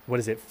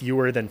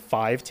 fewer than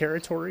 5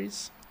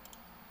 territories?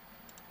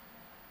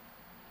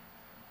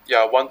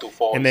 Yeah, 1 to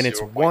 4. And then it's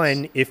 0 1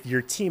 points. if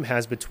your team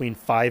has between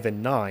 5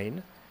 and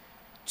 9.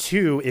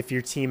 2 if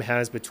your team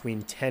has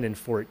between 10 and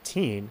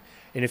 14.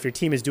 And if your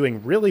team is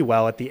doing really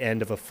well at the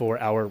end of a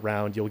 4-hour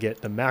round, you'll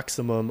get the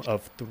maximum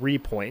of 3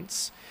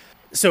 points.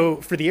 So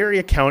for the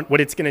area count, what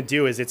it's going to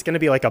do is it's going to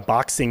be like a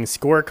boxing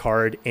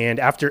scorecard. And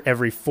after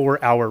every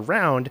 4-hour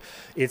round,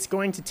 it's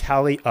going to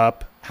tally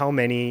up how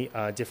many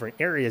different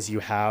areas you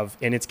have.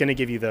 And it's going to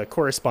give you the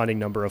corresponding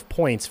number of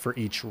points for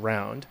each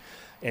round.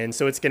 And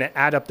so it's going to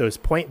add up those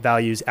point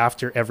values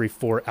after every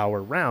 4-hour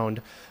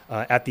round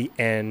at the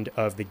end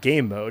of the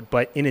game mode.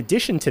 But in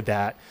addition to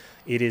that,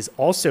 it is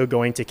also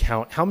going to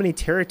count how many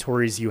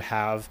territories you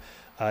have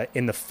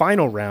in the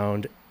final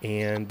round,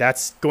 and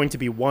that's going to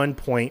be 1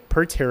 point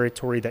per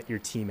territory that your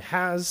team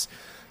has.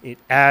 It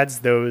adds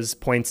those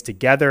points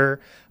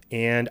together,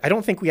 and I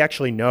don't think we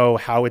actually know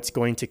how it's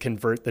going to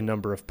convert the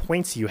number of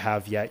points you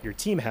have yet, your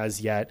team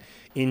has yet,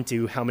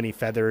 into how many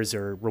feathers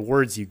or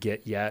rewards you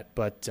get yet.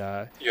 But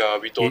yeah,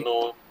 we don't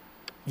know.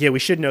 Yeah, we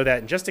should know that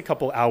in just a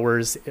couple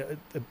hours.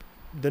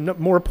 The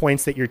more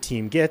points that your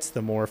team gets,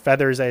 the more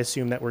feathers I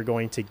assume that we're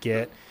going to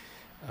get.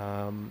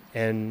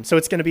 And so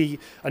it's going to be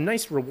a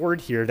nice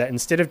reward here that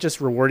instead of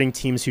just rewarding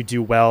teams who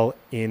do well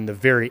in the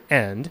very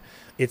end,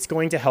 it's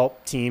going to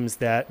help teams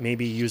that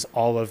maybe use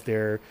all of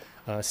their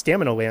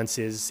stamina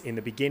lances in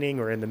the beginning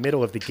or in the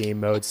middle of the game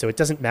mode, so it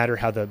doesn't matter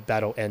how the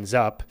battle ends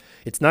up.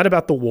 It's not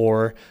about the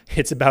war,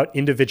 it's about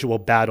individual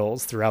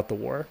battles throughout the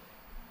war.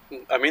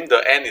 I mean,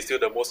 the end is still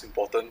the most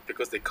important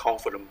because they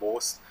count for the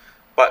most.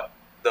 But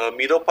the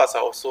middle parts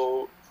are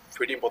also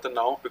pretty important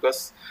now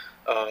because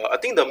I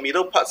think the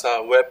middle parts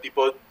are where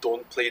people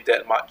don't play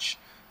that much.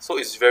 So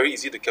it's very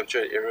easy to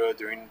capture an area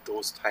during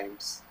those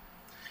times.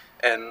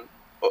 And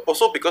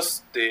also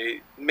because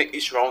they make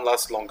each round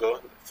last longer,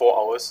 4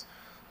 hours,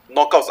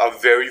 knockouts are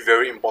very,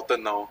 very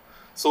important now.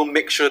 So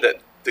make sure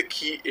that the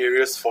key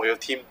areas for your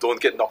team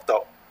don't get knocked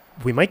out.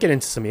 We might get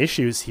into some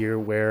issues here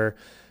where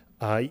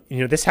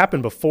this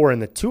happened before in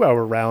the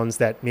 2-hour rounds,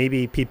 that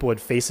maybe people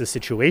would face a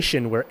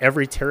situation where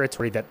every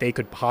territory that they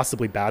could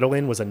possibly battle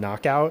in was a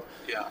knockout.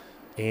 Yeah.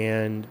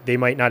 And they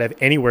might not have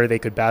anywhere they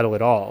could battle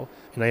at all.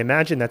 And I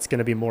imagine that's going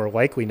to be more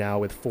likely now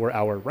with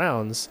 4-hour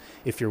rounds.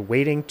 If you're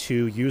waiting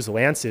to use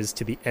lances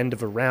to the end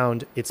of a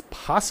round, it's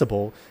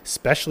possible,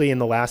 especially in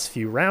the last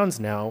few rounds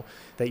now,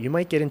 that you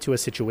might get into a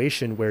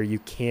situation where you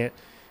can't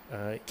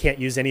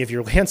use any of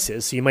your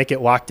lances. So you might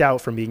get locked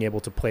out from being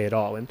able to play at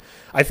all. And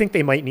I think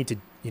they might need to,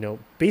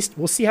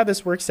 we'll see how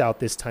this works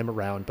out this time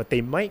around, but they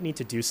might need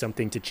to do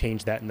something to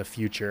change that in the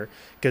future,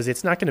 because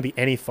it's not going to be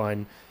any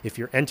fun if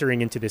you're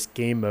entering into this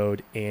game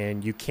mode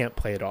and you can't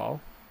play at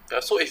all.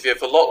 So if you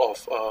have a lot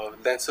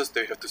of lances that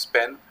you have to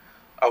spend,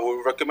 I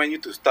would recommend you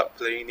to start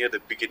playing near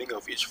the beginning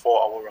of each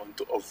 4-hour round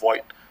to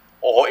avoid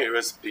all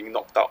areas being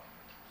knocked out.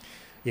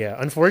 Yeah,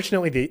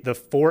 unfortunately, the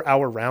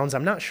 4-hour rounds,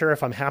 I'm not sure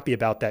if I'm happy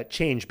about that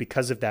change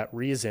because of that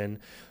reason,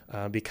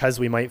 because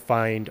we might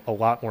find a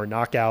lot more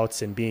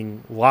knockouts and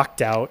being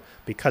locked out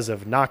because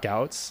of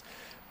knockouts.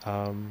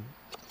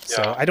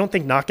 So I don't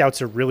think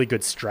knockouts are really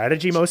good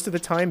strategy most of the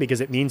time,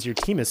 because it means your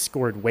team has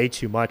scored way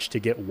too much to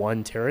get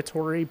one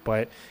territory,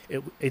 but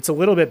it's a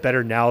little bit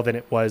better now than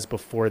it was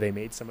before they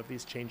made some of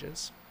these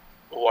changes.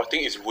 Oh, I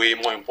think it's way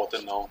more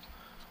important now,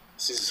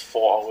 since it's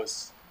 4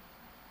 hours.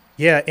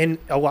 Yeah, and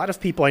a lot of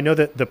people, I know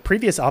that the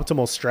previous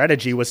optimal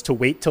strategy was to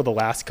wait till the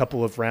last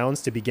couple of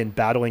rounds to begin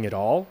battling at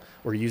all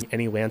or using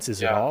any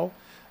lances at all.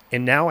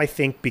 And now I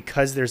think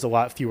because there's a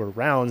lot fewer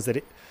rounds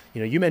that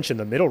you mentioned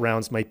the middle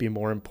rounds might be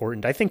more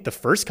important. I think the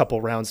first couple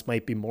rounds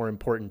might be more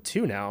important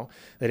too now,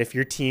 that if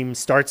your team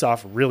starts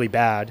off really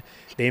bad,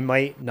 they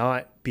might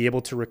not be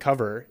able to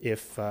recover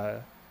if,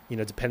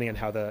 depending on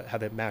how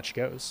the match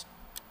goes.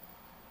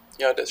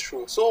 Yeah, that's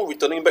true. So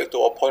returning back to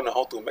our point on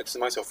how to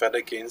maximize your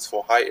feather gains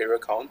for high area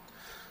count,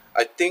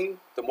 I think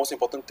the most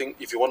important thing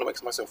if you want to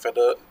maximize your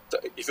feather,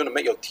 if you want to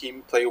make your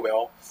team play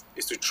well,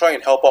 is to try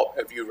and help out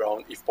every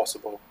round if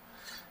possible.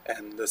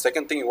 And the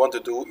second thing you want to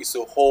do is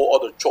to hold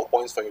all the choke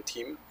points for your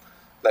team.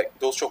 Like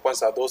those choke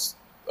points are those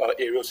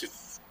areas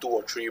with 2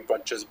 or 3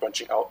 branches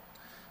branching out,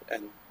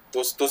 and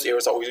those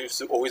areas are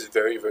always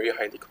very, very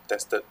highly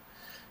contested.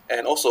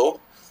 And also,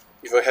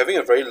 if you're having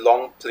a very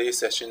long play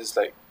sessions,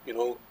 like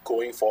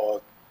going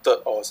for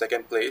 3rd or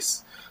 2nd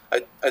place,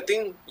 I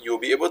think you'll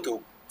be able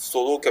to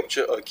solo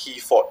capture a key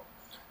fort.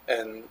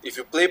 And if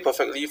you play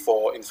perfectly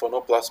for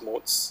Inferno Plus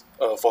modes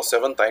for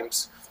 7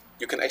 times,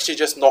 you can actually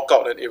just knock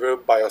out that area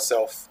by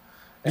yourself.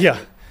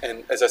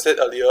 And as I said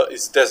earlier,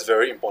 that's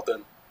very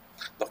important,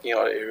 knocking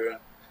out an area.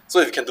 So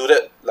if you can do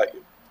that like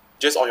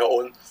just on your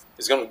own,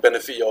 it's going to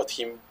benefit your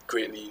team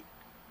greatly.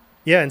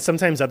 Yeah, and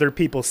sometimes other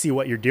people see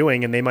what you're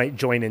doing and they might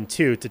join in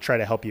too to try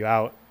to help you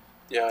out.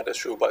 Yeah, that's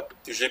true, but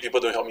usually people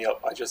don't help me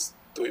out. I just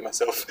do it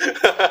myself.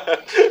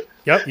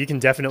 Yep, you can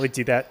definitely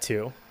do that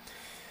too.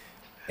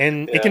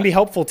 And it can be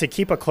helpful to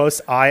keep a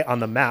close eye on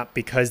the map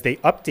because they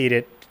update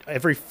it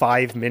every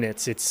 5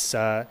 minutes. It's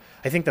I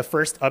think the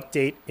first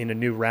update in a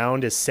new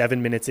round is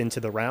 7 minutes into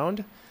the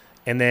round,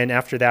 and then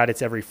after that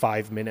it's every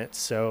 5 minutes.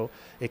 So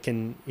it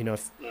can,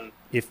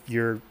 if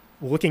you're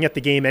looking at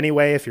the game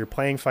anyway, if you're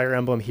playing Fire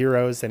Emblem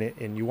Heroes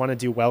and you want to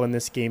do well in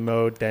this game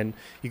mode, then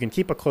you can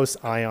keep a close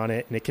eye on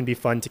it, and it can be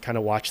fun to kind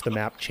of watch the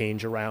map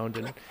change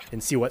around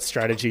and see what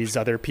strategies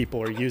other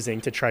people are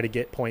using to try to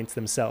get points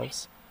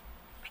themselves.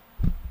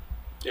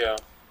 Yeah.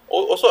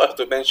 Also, I have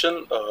to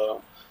mention,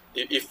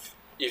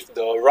 if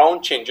the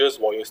round changes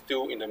while you're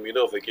still in the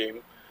middle of the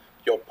game,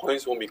 your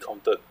points won't be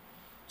counted.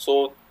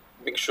 So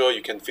make sure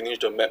you can finish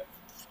the map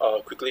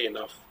quickly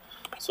enough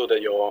so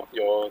that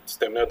your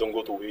stamina don't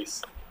go to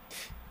waste.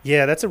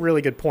 Yeah, that's a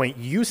really good point.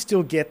 You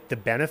still get the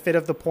benefit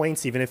of the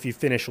points even if you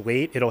finish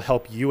late. It'll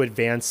help you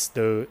advance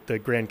the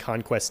Grand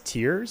Conquest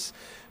tiers.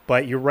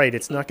 But you're right,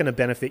 it's not going to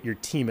benefit your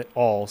team at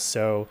all.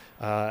 So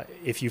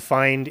if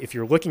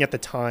you're looking at the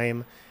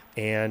time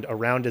and a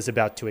round is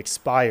about to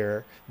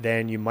expire,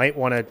 then you might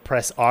want to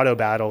press auto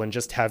battle and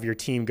just have your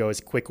team go as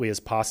quickly as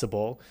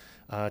possible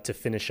to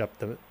finish up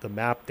the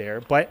map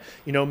there. But,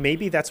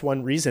 maybe that's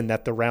one reason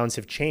that the rounds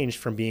have changed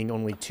from being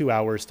only 2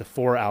 hours to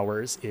 4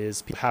 hours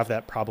is people have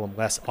that problem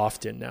less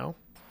often now.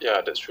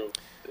 Yeah, that's true.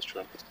 That's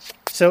true.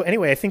 So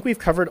anyway, I think we've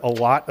covered a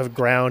lot of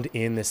ground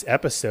in this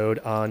episode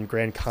on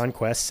Grand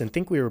Conquests and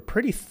think we were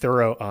pretty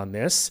thorough on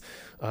this.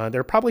 There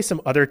are probably some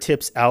other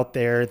tips out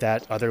there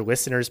that other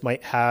listeners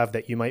might have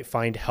that you might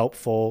find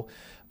helpful.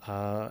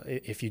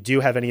 If you do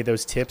have any of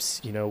those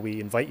tips,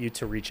 we invite you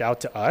to reach out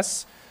to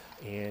us.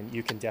 And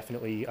you can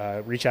definitely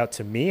reach out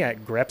to me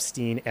at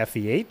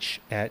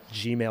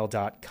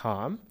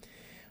grepsteinfeh@gmail.com.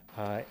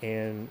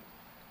 And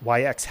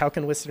YX, how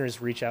can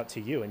listeners reach out to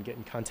you and get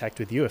in contact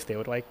with you if they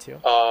would like to?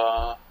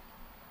 I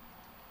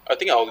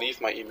think I'll leave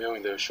my email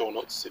in the show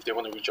notes if they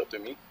want to reach out to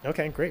me.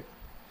 Okay, great.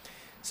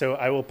 So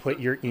I will put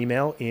your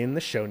email in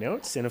the show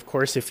notes. And of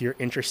course, if you're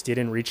interested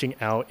in reaching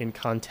out and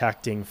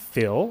contacting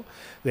Phil,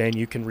 then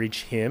you can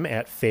reach him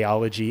at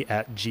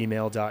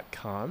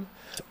pheology@gmail.com.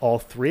 All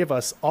three of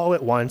us all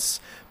at once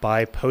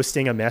by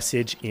posting a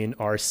message in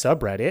our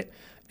subreddit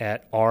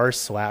at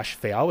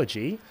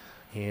r/pheology.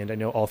 And I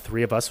know all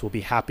three of us will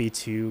be happy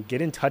to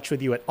get in touch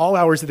with you at all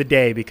hours of the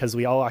day because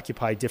we all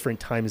occupy different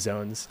time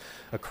zones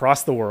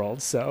across the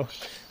world. So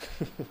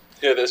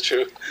yeah, that's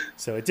true.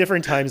 So at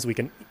different times,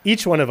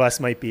 each one of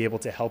us might be able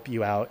to help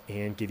you out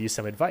and give you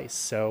some advice.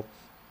 So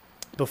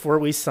before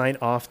we sign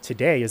off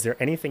today, is there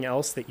anything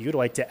else that you'd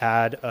like to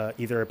add,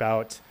 either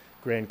about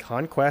Grand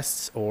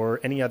Conquests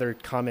or any other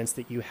comments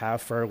that you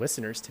have for our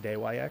listeners today,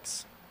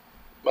 YX?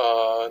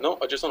 No,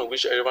 I just want to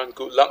wish everyone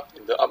good luck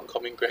in the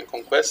upcoming Grand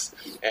Conquest,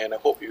 and I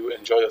hope you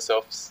enjoy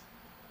yourselves.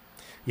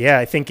 Yeah,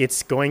 I think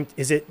is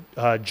it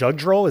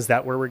Jugdrol? Is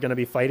that where we're going to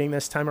be fighting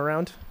this time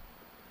around?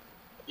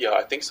 Yeah,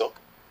 I think so.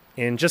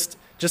 And just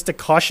to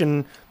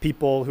caution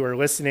people who are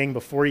listening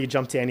before you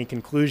jump to any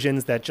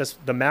conclusions that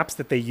just the maps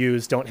that they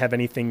use don't have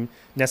anything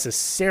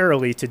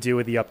necessarily to do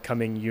with the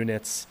upcoming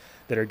units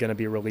that are going to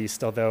be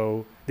released,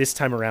 although this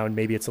time around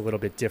maybe it's a little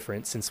bit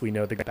different since we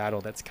know the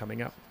battle that's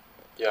coming up.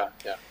 Yeah.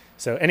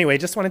 So anyway,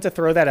 just wanted to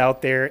throw that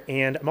out there.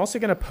 And I'm also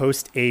going to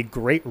post a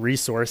great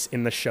resource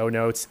in the show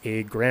notes,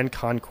 a Grand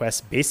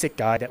Conquest basic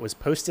guide that was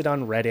posted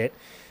on Reddit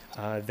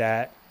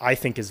that I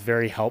think is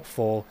very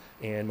helpful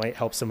and might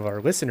help some of our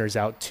listeners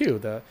out too.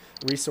 The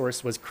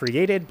resource was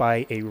created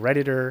by a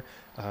Redditor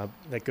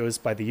that goes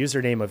by the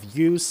username of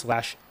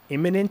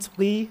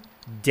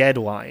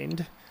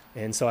u/imminently_deadlined.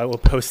 And so I will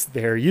post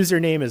their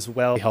username as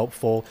well.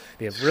 Helpful.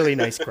 They have really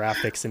nice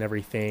graphics and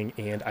everything,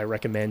 and I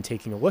recommend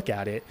taking a look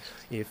at it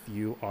if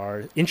you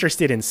are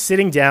interested in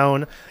sitting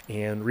down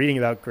and reading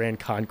about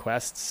Grand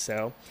Conquests.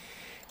 So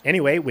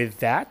anyway, with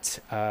that,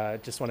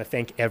 just want to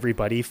thank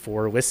everybody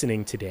for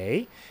listening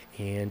today,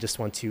 and just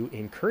want to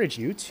encourage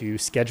you to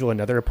schedule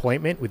another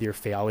appointment with your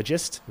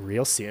pheologist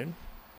real soon.